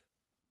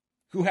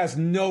 who has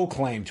no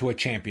claim to a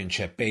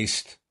championship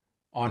based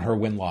on her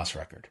win-loss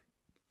record.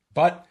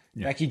 But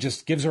Becky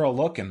just gives her a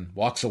look and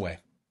walks away.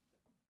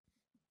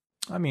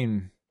 I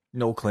mean,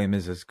 no claim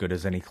is as good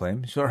as any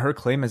claim. So her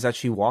claim is that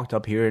she walked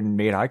up here and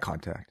made eye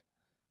contact.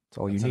 That's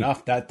all you need.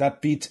 Enough.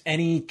 That beats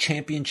any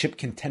championship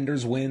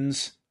contenders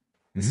wins.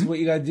 This is what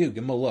you got to do. Give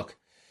them a look.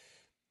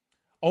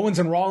 Owens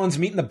and Rollins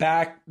meet in the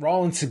back,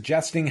 Rollins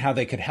suggesting how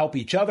they could help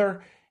each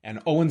other,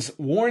 and Owens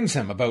warns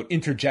him about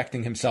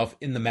interjecting himself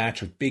in the match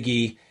with Big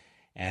E,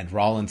 and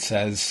Rollins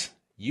says,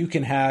 you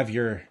can have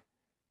your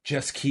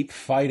just keep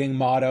fighting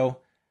motto,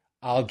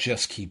 I'll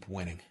just keep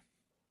winning.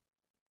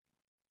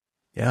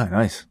 Yeah,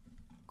 nice.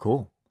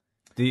 Cool.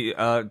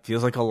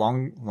 Feels like a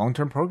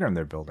long-term program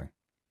they're building.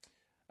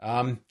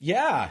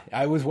 Yeah,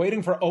 I was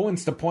waiting for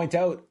Owens to point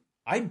out,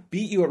 I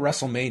beat you at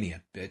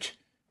WrestleMania, bitch.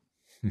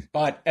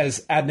 But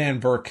as Adnan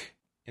Burke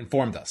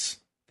informed us,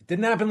 it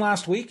didn't happen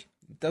last week.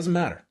 It doesn't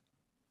matter.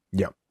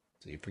 Yep.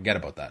 So you forget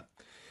about that.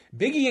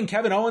 Big E and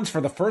Kevin Owens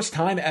for the first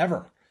time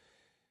ever.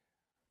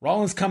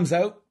 Rollins comes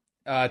out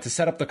to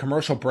set up the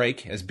commercial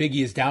break as Big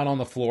E is down on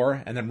the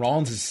floor, and then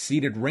Rollins is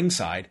seated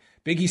ringside.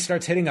 Big E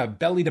starts hitting a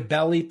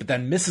belly-to-belly, but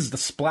then misses the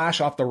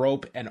splash off the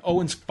rope, and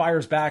Owens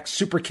fires back,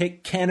 super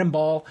kick,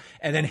 cannonball,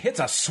 and then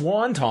hits a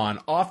swanton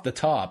off the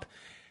top.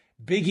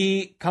 Big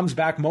E comes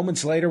back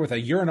moments later with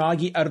a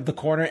Uranagi out of the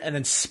corner and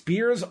then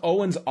spears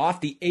Owens off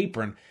the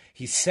apron.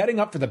 He's setting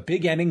up for the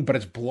big ending, but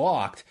it's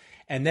blocked.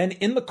 And then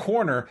in the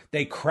corner,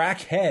 they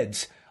crack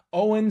heads.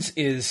 Owens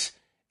is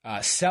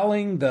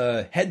selling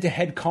the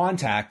head-to-head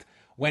contact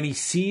when he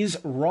sees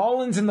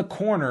Rollins in the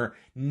corner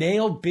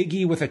nail Big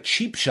E with a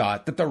cheap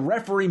shot that the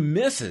referee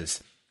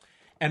misses.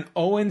 And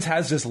Owens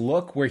has this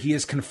look where he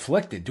is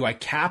conflicted. Do I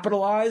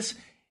capitalize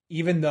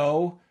even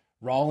though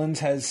Rollins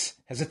has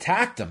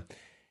attacked him?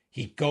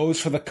 He goes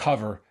for the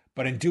cover,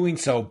 but in doing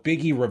so,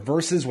 Big E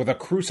reverses with a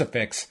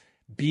crucifix,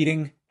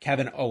 beating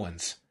Kevin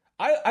Owens.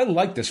 I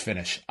like this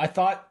finish.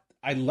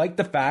 I liked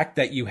the fact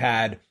that you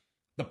had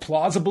the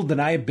plausible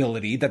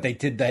deniability that they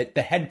did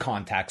the head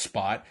contact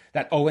spot,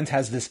 that Owens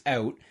has this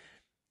out,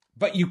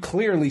 but you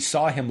clearly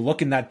saw him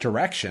look in that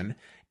direction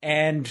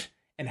and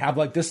have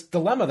like this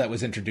dilemma that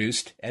was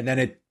introduced, and then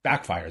it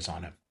backfires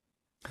on him.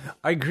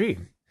 I agree.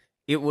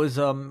 It was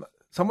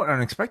somewhat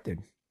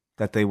unexpected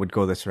that they would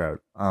go this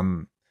route.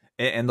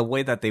 And the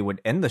way that they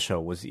would end the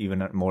show was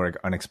even more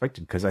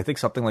unexpected, because I think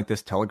something like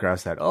this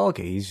telegraphs that, oh,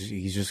 okay,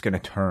 he's just going to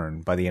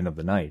turn by the end of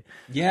the night.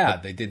 Yeah,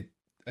 they did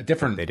a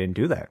different They didn't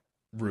do that.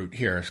 route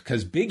here,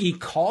 because Big E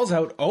calls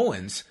out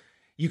Owens.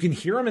 You can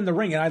hear him in the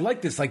ring, and I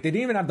like this. Like, they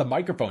didn't even have the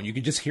microphone. You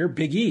could just hear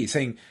Big E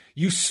saying,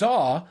 "You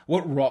saw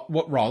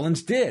what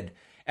Rollins did,"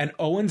 and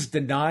Owens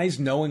denies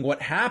knowing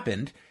what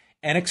happened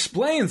and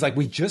explains, like,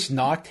 we just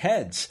knocked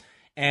heads,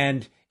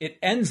 and it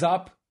ends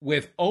up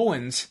with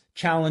Owens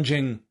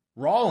challenging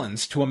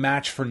Rollins to a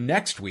match for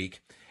next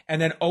week.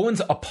 And then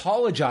Owens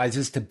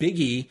apologizes to Big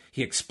E.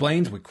 He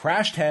explains, "We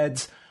crashed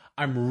heads.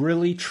 I'm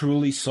really,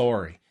 truly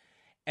sorry."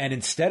 And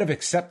instead of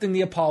accepting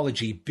the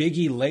apology, Big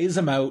E lays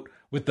him out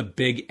with the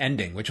big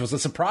ending, which was a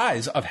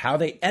surprise of how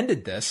they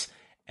ended this.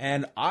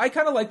 And I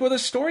kind of like where the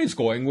story's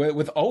going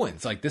with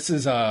Owens. Like, this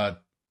is a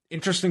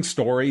interesting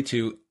story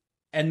to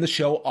end the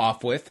show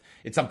off with.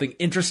 It's something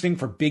interesting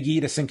for Big E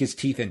to sink his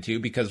teeth into,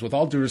 because with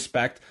all due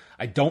respect,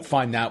 I don't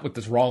find that with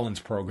this Rollins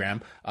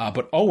program.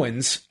 But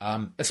Owens,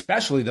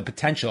 especially the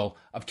potential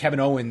of Kevin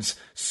Owens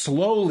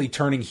slowly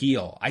turning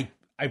heel.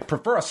 I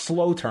prefer a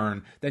slow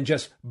turn than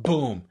just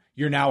boom,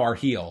 you're now our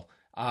heel.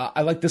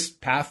 I like this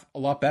path a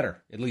lot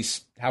better, at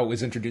least how it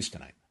was introduced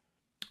tonight.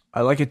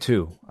 I like it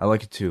too.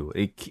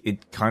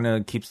 It kind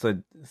of keeps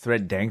the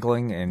thread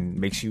dangling and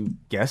makes you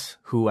guess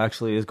who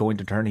actually is going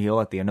to turn heel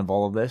at the end of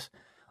all of this,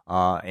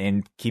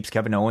 and keeps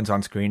Kevin Owens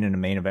on screen in a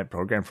main event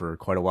program for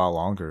quite a while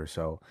longer.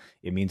 So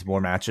it means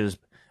more matches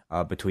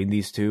between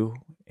these two,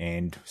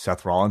 and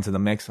Seth Rollins in the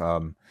mix.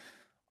 I'm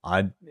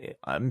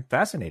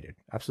fascinated.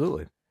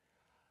 Absolutely.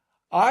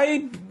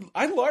 I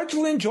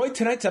largely enjoyed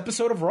tonight's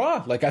episode of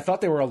Raw. Like, I thought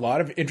there were a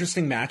lot of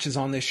interesting matches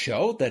on this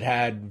show that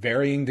had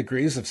varying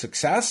degrees of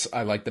success.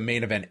 I liked the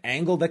main event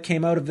angle that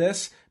came out of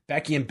this.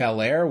 Becky and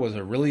Belair was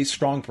a really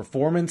strong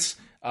performance.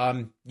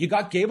 You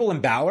got Gable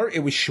and Balor.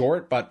 It was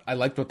short, but I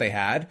liked what they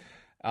had.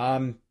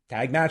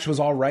 Tag match was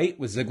all right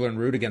with Ziggler and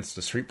Roode against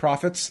the Street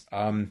Profits.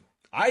 I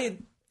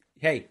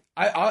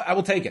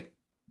will take it.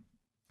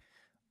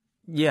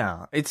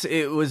 Yeah,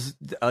 it was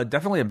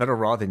definitely a better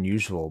Raw than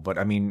usual. But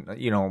I mean,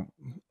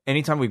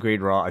 anytime we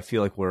grade Raw, I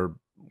feel like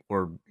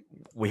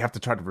we have to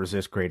try to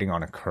resist grading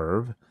on a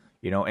curve,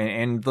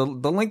 and the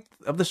length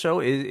of the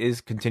show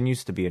is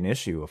continues to be an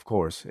issue, of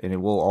course, and it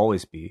will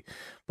always be.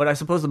 But I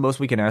suppose the most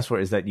we can ask for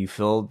is that you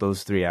fill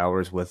those 3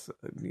 hours with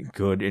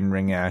good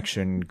in-ring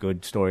action,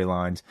 good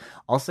storylines.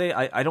 I'll say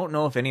I don't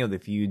know if any of the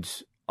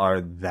feuds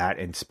are that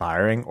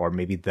inspiring or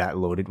maybe that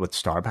loaded with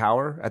star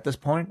power at this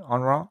point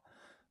on Raw,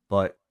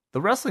 but the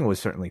wrestling was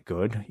certainly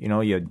good.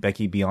 You had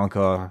Becky,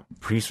 Bianca,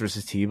 Priest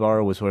versus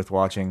T-Bar was worth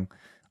watching.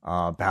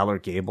 Balor,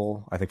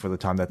 Gable, I think for the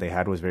time that they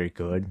had was very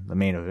good. The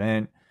main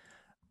event,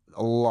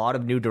 a lot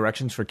of new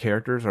directions for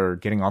characters are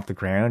getting off the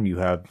ground. You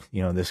have,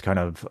 this kind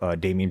of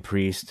Damian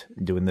Priest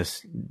doing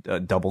this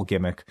double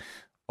gimmick.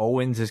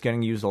 Owens is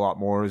getting used a lot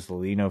more.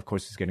 Zelina, of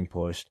course, is getting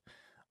pushed.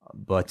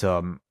 But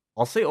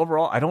I'll say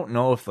overall, I don't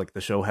know if like the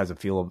show has a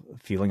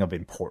feeling of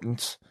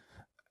importance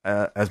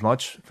as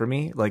much for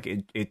me. Like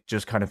it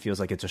just kind of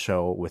feels like it's a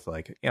show with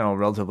like,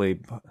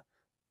 relatively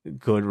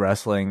good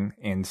wrestling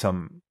and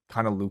some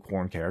kind of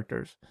lukewarm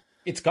characters.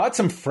 It's got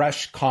some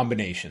fresh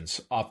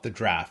combinations off the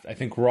draft. I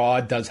think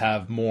Raw does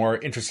have more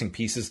interesting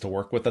pieces to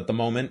work with at the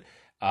moment.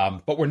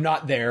 But we're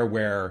not there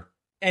where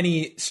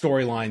any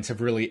storylines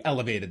have really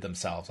elevated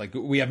themselves. Like,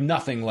 we have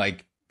nothing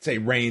like, say,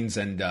 Reigns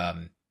and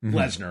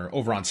Lesnar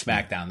over on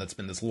SmackDown. That's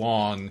been this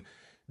long,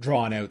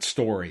 drawn out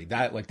story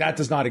that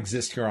does not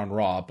exist here on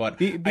Raw. But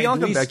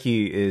Bianca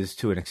Becky is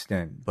to an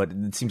extent, but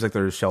it seems like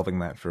they're shelving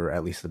that for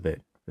at least a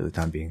bit for the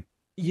time being.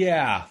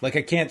 Yeah, like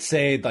I can't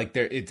say like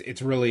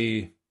it's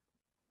really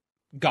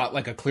got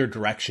like a clear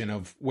direction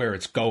of where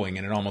it's going,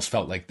 and it almost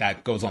felt like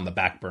that goes on the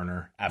back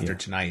burner after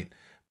tonight.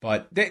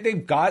 But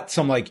they've got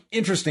some like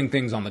interesting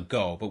things on the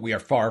go, but we are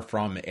far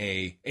from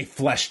a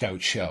fleshed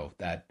out show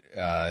that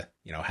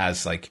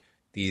has like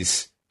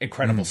these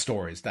incredible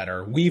stories that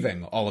are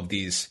weaving all of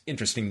these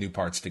interesting new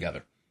parts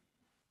together.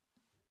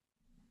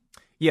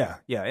 Yeah,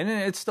 and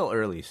it's still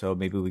early, so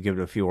maybe we give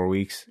it a few more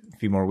weeks,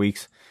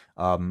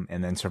 and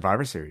then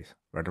Survivor Series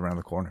right around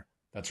the corner.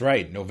 That's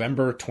right.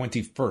 November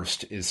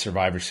 21st is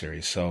Survivor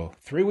Series, so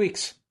 3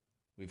 weeks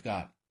we've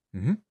got.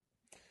 Mm-hmm.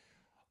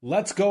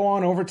 Let's go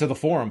on over to the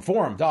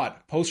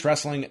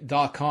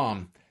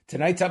forum.postwrestling.com.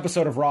 Tonight's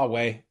episode of Raw,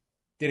 Way,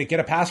 did it get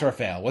a pass or a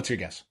fail? What's your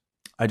guess?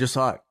 I just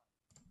saw it.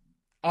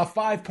 A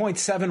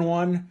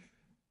 5.71.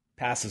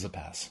 Pass is a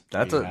pass.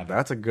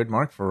 That's a good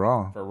mark for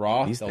Raw. For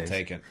Raw, they'll days.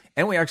 Take it.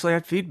 And we actually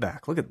had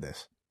feedback. Look at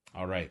this.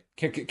 All right.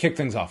 Kick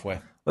things off,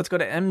 Way. Let's go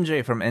to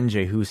MJ from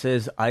NJ, who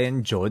says, I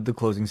enjoyed the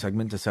closing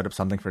segment to set up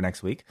something for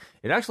next week.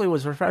 It actually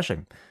was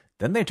refreshing.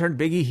 Then they turned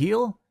Big E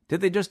heel?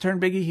 Did they just turn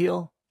Big E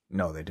heel?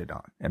 No, they did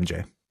not.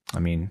 MJ. I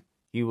mean,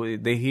 he was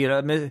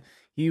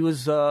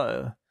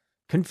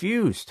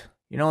confused.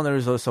 There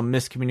was some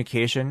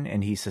miscommunication,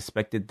 and he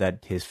suspected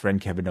that his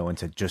friend Kevin Owens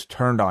had just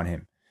turned on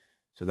him.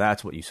 So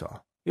that's what you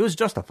saw. It was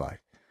justified.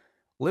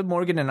 Liv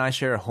Morgan and I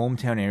share a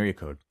hometown area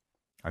code.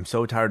 I'm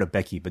so tired of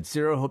Becky, but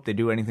zero hope they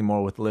do anything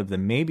more with Liv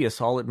than maybe a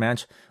solid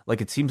match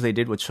like it seems they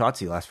did with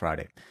Shotzi last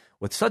Friday.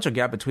 With such a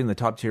gap between the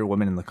top tier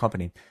women in the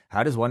company,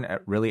 how does one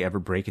really ever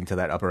break into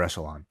that upper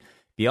echelon?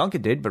 Bianca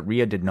did, but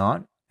Rhea did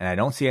not, and I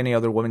don't see any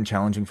other women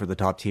challenging for the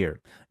top tier.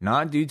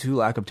 Not due to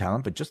lack of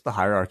talent, but just the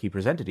hierarchy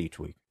presented each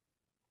week.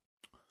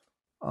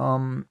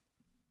 Well,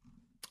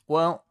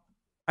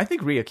 I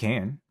think Rhea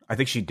can. I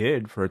think she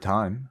did for a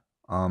time,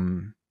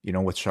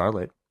 with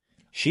Charlotte.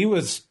 She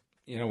was,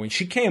 when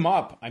she came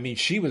up, I mean,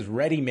 she was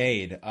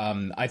ready-made.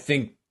 I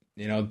think,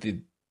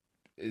 the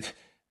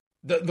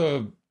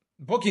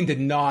booking did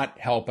not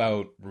help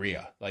out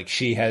Rhea. Like,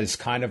 she has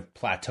kind of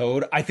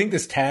plateaued. I think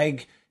this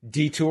tag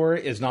detour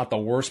is not the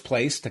worst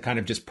place to kind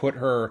of just put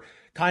her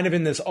kind of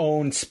in this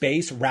own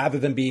space rather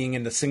than being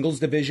in the singles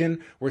division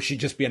where she'd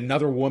just be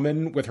another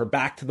woman with her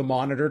back to the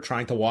monitor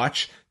trying to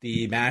watch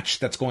the match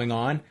that's going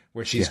on,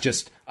 where she's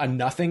just a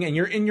nothing. And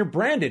you're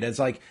branded as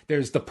like,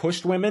 there's the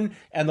pushed women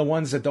and the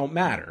ones that don't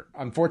matter,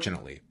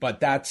 unfortunately.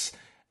 But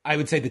I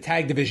would say the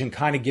tag division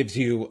kind of gives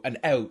you an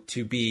out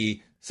to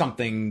be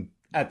something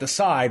at the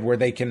side where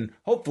they can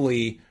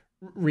hopefully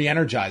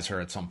re-energize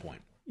her at some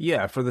point.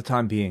 Yeah, for the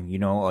time being,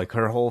 like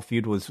her whole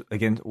feud was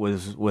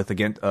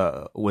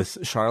with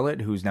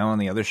Charlotte, who's now on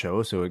the other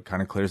show, so it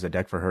kind of clears the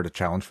deck for her to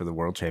challenge for the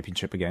world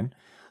championship again.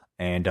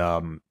 And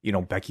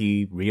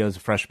Becky Rhea is a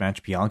fresh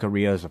match, Bianca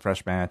Rhea is a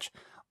fresh match.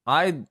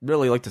 I'd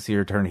really like to see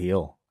her turn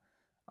heel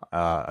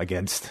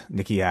against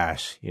Nikki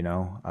Ash.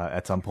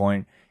 At some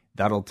point,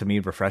 that'll to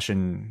me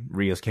refreshen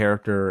Rhea's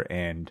character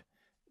and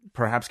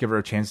perhaps give her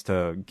a chance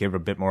to give a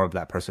bit more of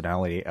that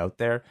personality out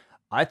there.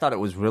 I thought it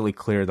was really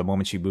clear the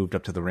moment she moved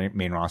up to the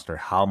main roster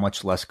how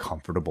much less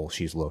comfortable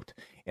she's looked.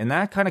 And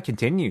that kind of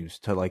continues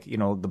to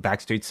the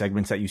backstage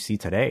segments that you see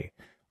today,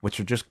 which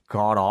are just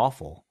god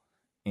awful.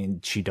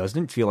 And she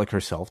doesn't feel like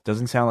herself,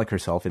 doesn't sound like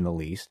herself in the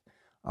least.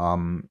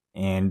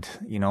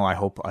 I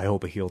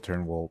hope a heel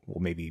turn will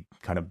maybe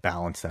kind of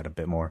balance that a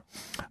bit more.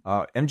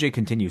 MJ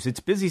continues,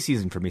 it's busy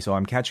season for me, so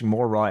I'm catching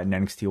more Raw and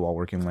NXT while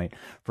working late.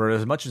 For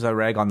as much as I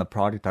rag on the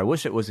product, I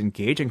wish it was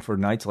engaging for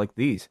nights like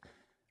these.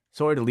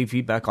 Sorry to leave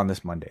feedback on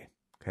this Monday.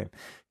 Okay.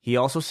 He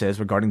also says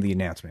regarding the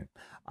announcement,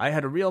 I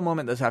had a real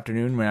moment this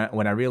afternoon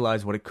when I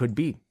realized what it could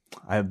be.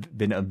 I have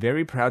been a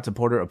very proud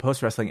supporter of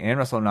Post Wrestling and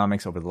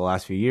WrestleNomics over the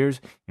last few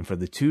years, and for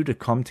the two to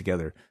come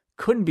together,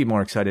 couldn't be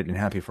more excited and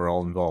happy for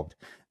all involved.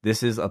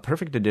 This is a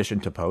perfect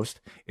addition to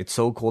Post. It's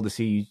so cool to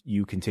see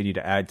you continue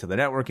to add to the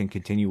network and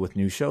continue with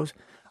new shows.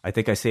 I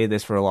think I say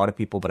this for a lot of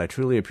people, but I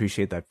truly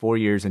appreciate that 4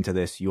 years into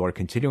this, you are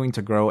continuing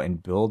to grow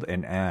and build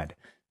and add.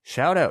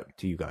 Shout out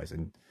to you guys,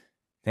 and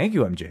thank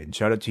you, MJ, and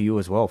shout out to you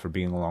as well for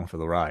being along for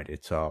the ride.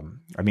 It's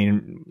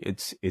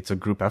it's a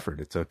group effort,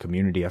 it's a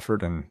community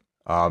effort, and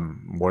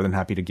more than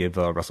happy to give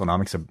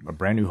WrestleNomics a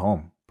brand new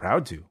home.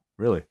 Proud to,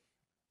 really.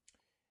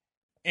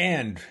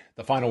 And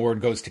the final word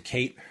goes to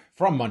Kate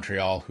from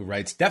Montreal, who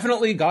writes,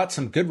 definitely got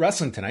some good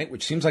wrestling tonight,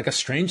 which seems like a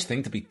strange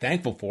thing to be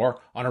thankful for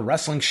on a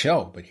wrestling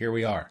show, but here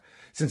we are.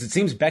 Since it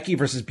seems Becky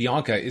versus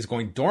Bianca is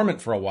going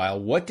dormant for a while,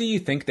 what do you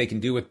think they can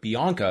do with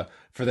Bianca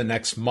for the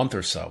next month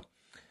or so?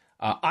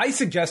 I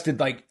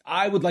suggested,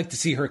 I would like to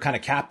see her kind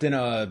of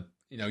captain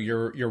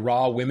your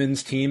Raw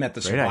women's team at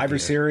the Survivor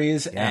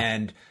Series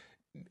and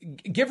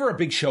give her a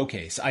big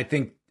showcase. I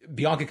think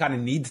Bianca kind of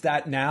needs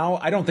that now.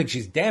 I don't think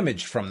she's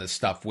damaged from this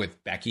stuff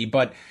with Becky,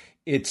 but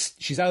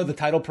she's out of the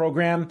title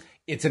program.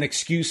 It's an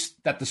excuse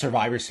that the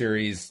Survivor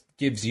Series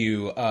gives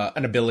you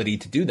an ability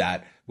to do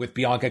that with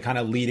Bianca kind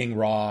of leading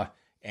Raw,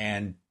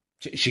 and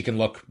she can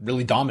look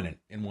really dominant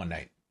in one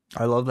night.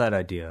 I love that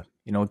idea.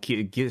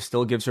 It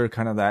still gives her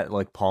kind of that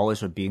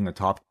polish of being a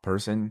top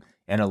person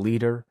and a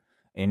leader.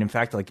 And in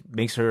fact,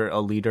 makes her a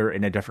leader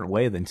in a different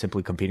way than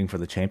simply competing for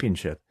the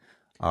championship.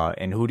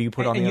 And who do you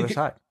put on the other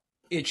side?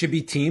 It should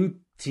be Team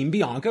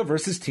Bianca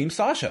versus Team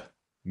Sasha.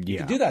 Yeah. You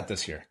can do that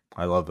this year.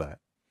 I love that.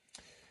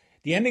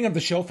 The ending of the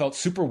show felt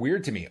super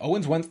weird to me.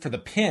 Owens went for the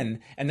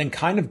pin and then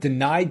kind of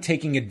denied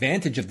taking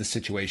advantage of the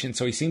situation,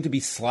 so he seemed to be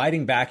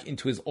sliding back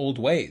into his old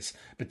ways.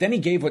 But then he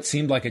gave what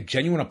seemed like a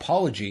genuine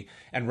apology,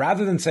 and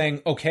rather than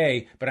saying,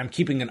 okay, but I'm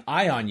keeping an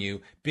eye on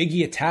you, Big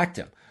E attacked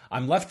him.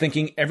 I'm left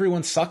thinking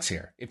everyone sucks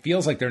here. It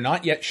feels like they're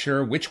not yet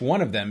sure which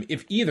one of them,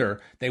 if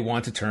either, they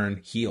want to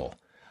turn heel.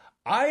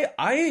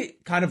 I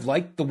kind of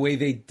liked the way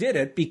they did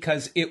it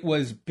because it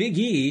was Big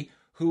E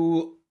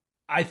who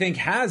I think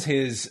has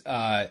his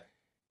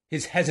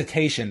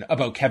hesitation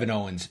about Kevin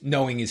Owens,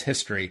 knowing his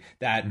history,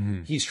 that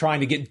he's trying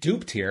to get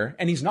duped here,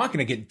 and he's not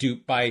going to get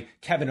duped by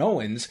Kevin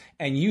Owens.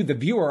 And you, the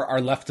viewer, are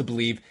left to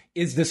believe,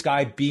 is this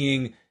guy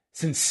being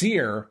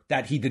sincere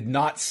that he did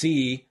not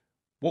see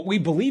what we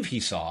believe he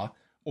saw,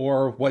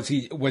 or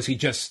is he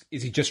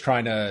just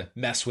trying to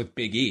mess with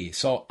Big E?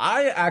 So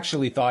I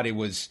actually thought it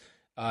was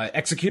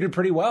executed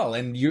pretty well,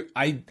 and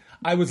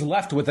I was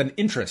left with an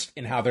interest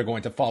in how they're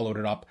going to follow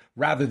it up,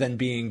 rather than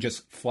being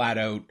just flat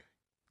out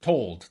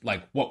told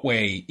what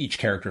way each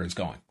character is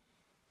going.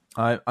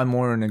 I'm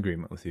more in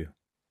agreement with you.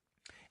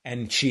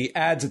 And she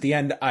adds at the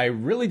end, I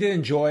really did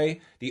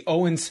enjoy the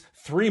Owens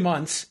 3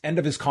 months, end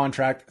of his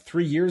contract,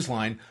 3 years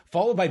line,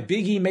 followed by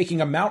Big E making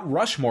a Mount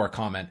Rushmore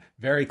comment.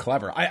 Very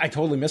clever. I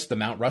totally missed the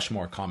Mount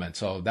Rushmore comment,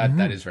 so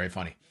that is very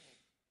funny.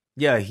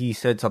 Yeah, he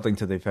said something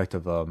to the effect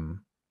of,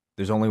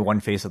 there's only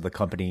one face of the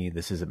company.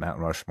 This isn't Mount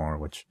Rushmore,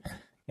 which,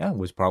 yeah,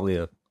 was probably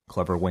a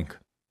clever wink.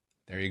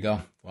 There you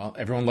go. Well,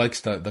 everyone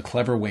likes the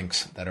clever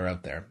winks that are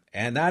out there.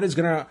 And that is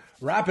going to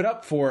wrap it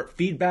up for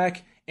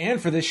feedback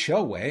and for this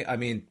show, Way. I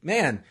mean,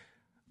 man,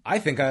 I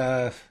think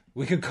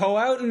we could go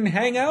out and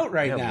hang out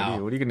right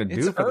now. What are you going to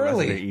do It's for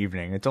early. the rest of the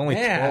evening? It's only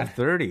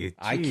 12:30.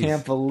 I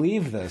can't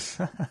believe this.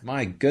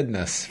 My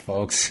goodness,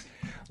 folks.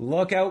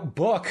 Look out,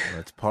 book.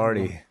 Let's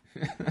party.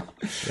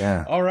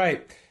 Yeah. All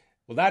right.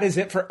 Well, that is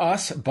it for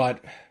us,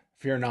 but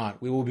fear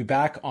not. We will be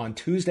back on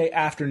Tuesday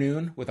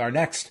afternoon with our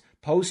next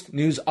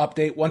post-news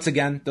update. Once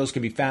again, those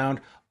can be found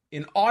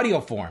in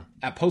audio form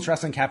at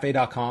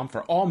postwrestlingcafe.com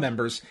for all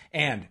members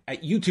and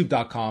at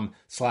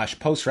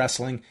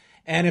youtube.com/postwrestling.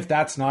 And if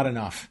that's not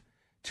enough,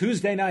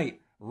 Tuesday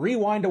night,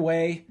 Rewind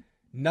Away,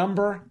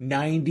 number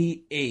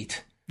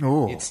 98.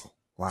 Oh, It's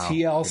wow.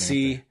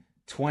 TLC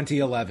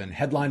 2011,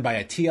 headlined by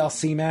a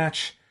TLC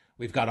match.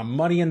 We've got a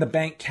Money in the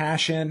Bank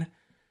cash-in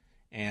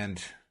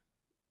and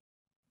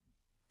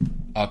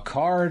a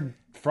card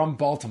from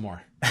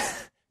Baltimore.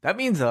 That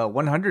means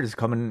 100 is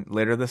coming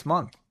later this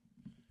month.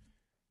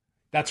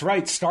 That's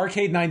right.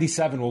 Starrcade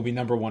 97 will be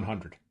number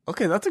 100.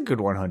 Okay, that's a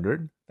good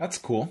 100, That's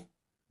cool.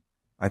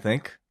 I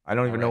think. I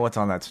don't even know what's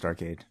on that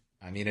Starrcade.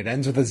 I mean, it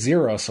ends with a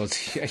 0, so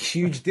it's a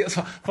huge deal.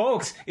 So,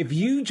 folks, if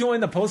you join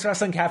the Post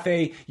Wrestling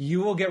Cafe,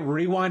 you will get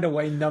Rewind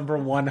Away number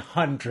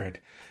 100.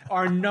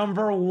 Our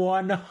number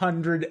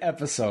 100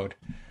 episode.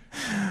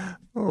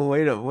 Oh,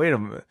 wait a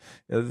minute.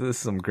 This is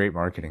some great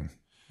marketing.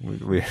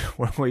 We're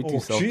way too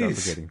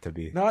self-deprecating to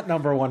be. Not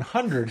number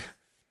 100.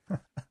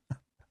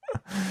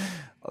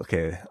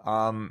 Okay,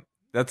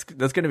 that's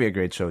going to be a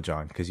great show,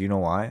 John, because you know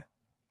why?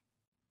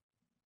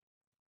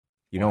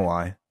 You know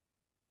why?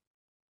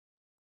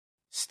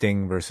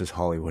 Sting versus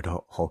Hollywood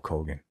Hulk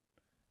Hogan.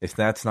 If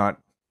that's not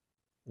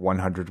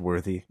 100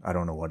 worthy, I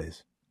don't know what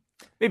is.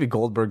 Maybe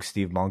Goldberg,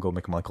 Steve Mongo,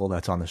 McMichael,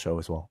 that's on the show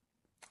as well.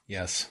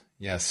 Yes.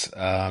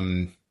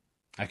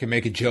 I can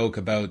make a joke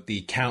about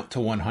the count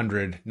to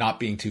 100 not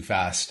being too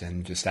fast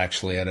and just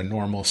actually at a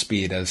normal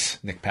speed as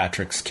Nick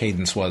Patrick's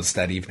cadence was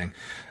that evening.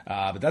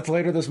 But that's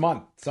later this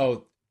month.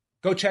 So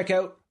go check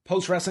out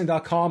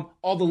postwrestling.com,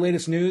 all the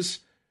latest news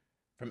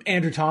from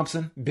Andrew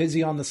Thompson,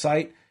 busy on the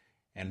site,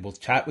 and we'll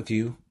chat with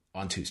you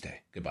on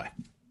Tuesday. Goodbye.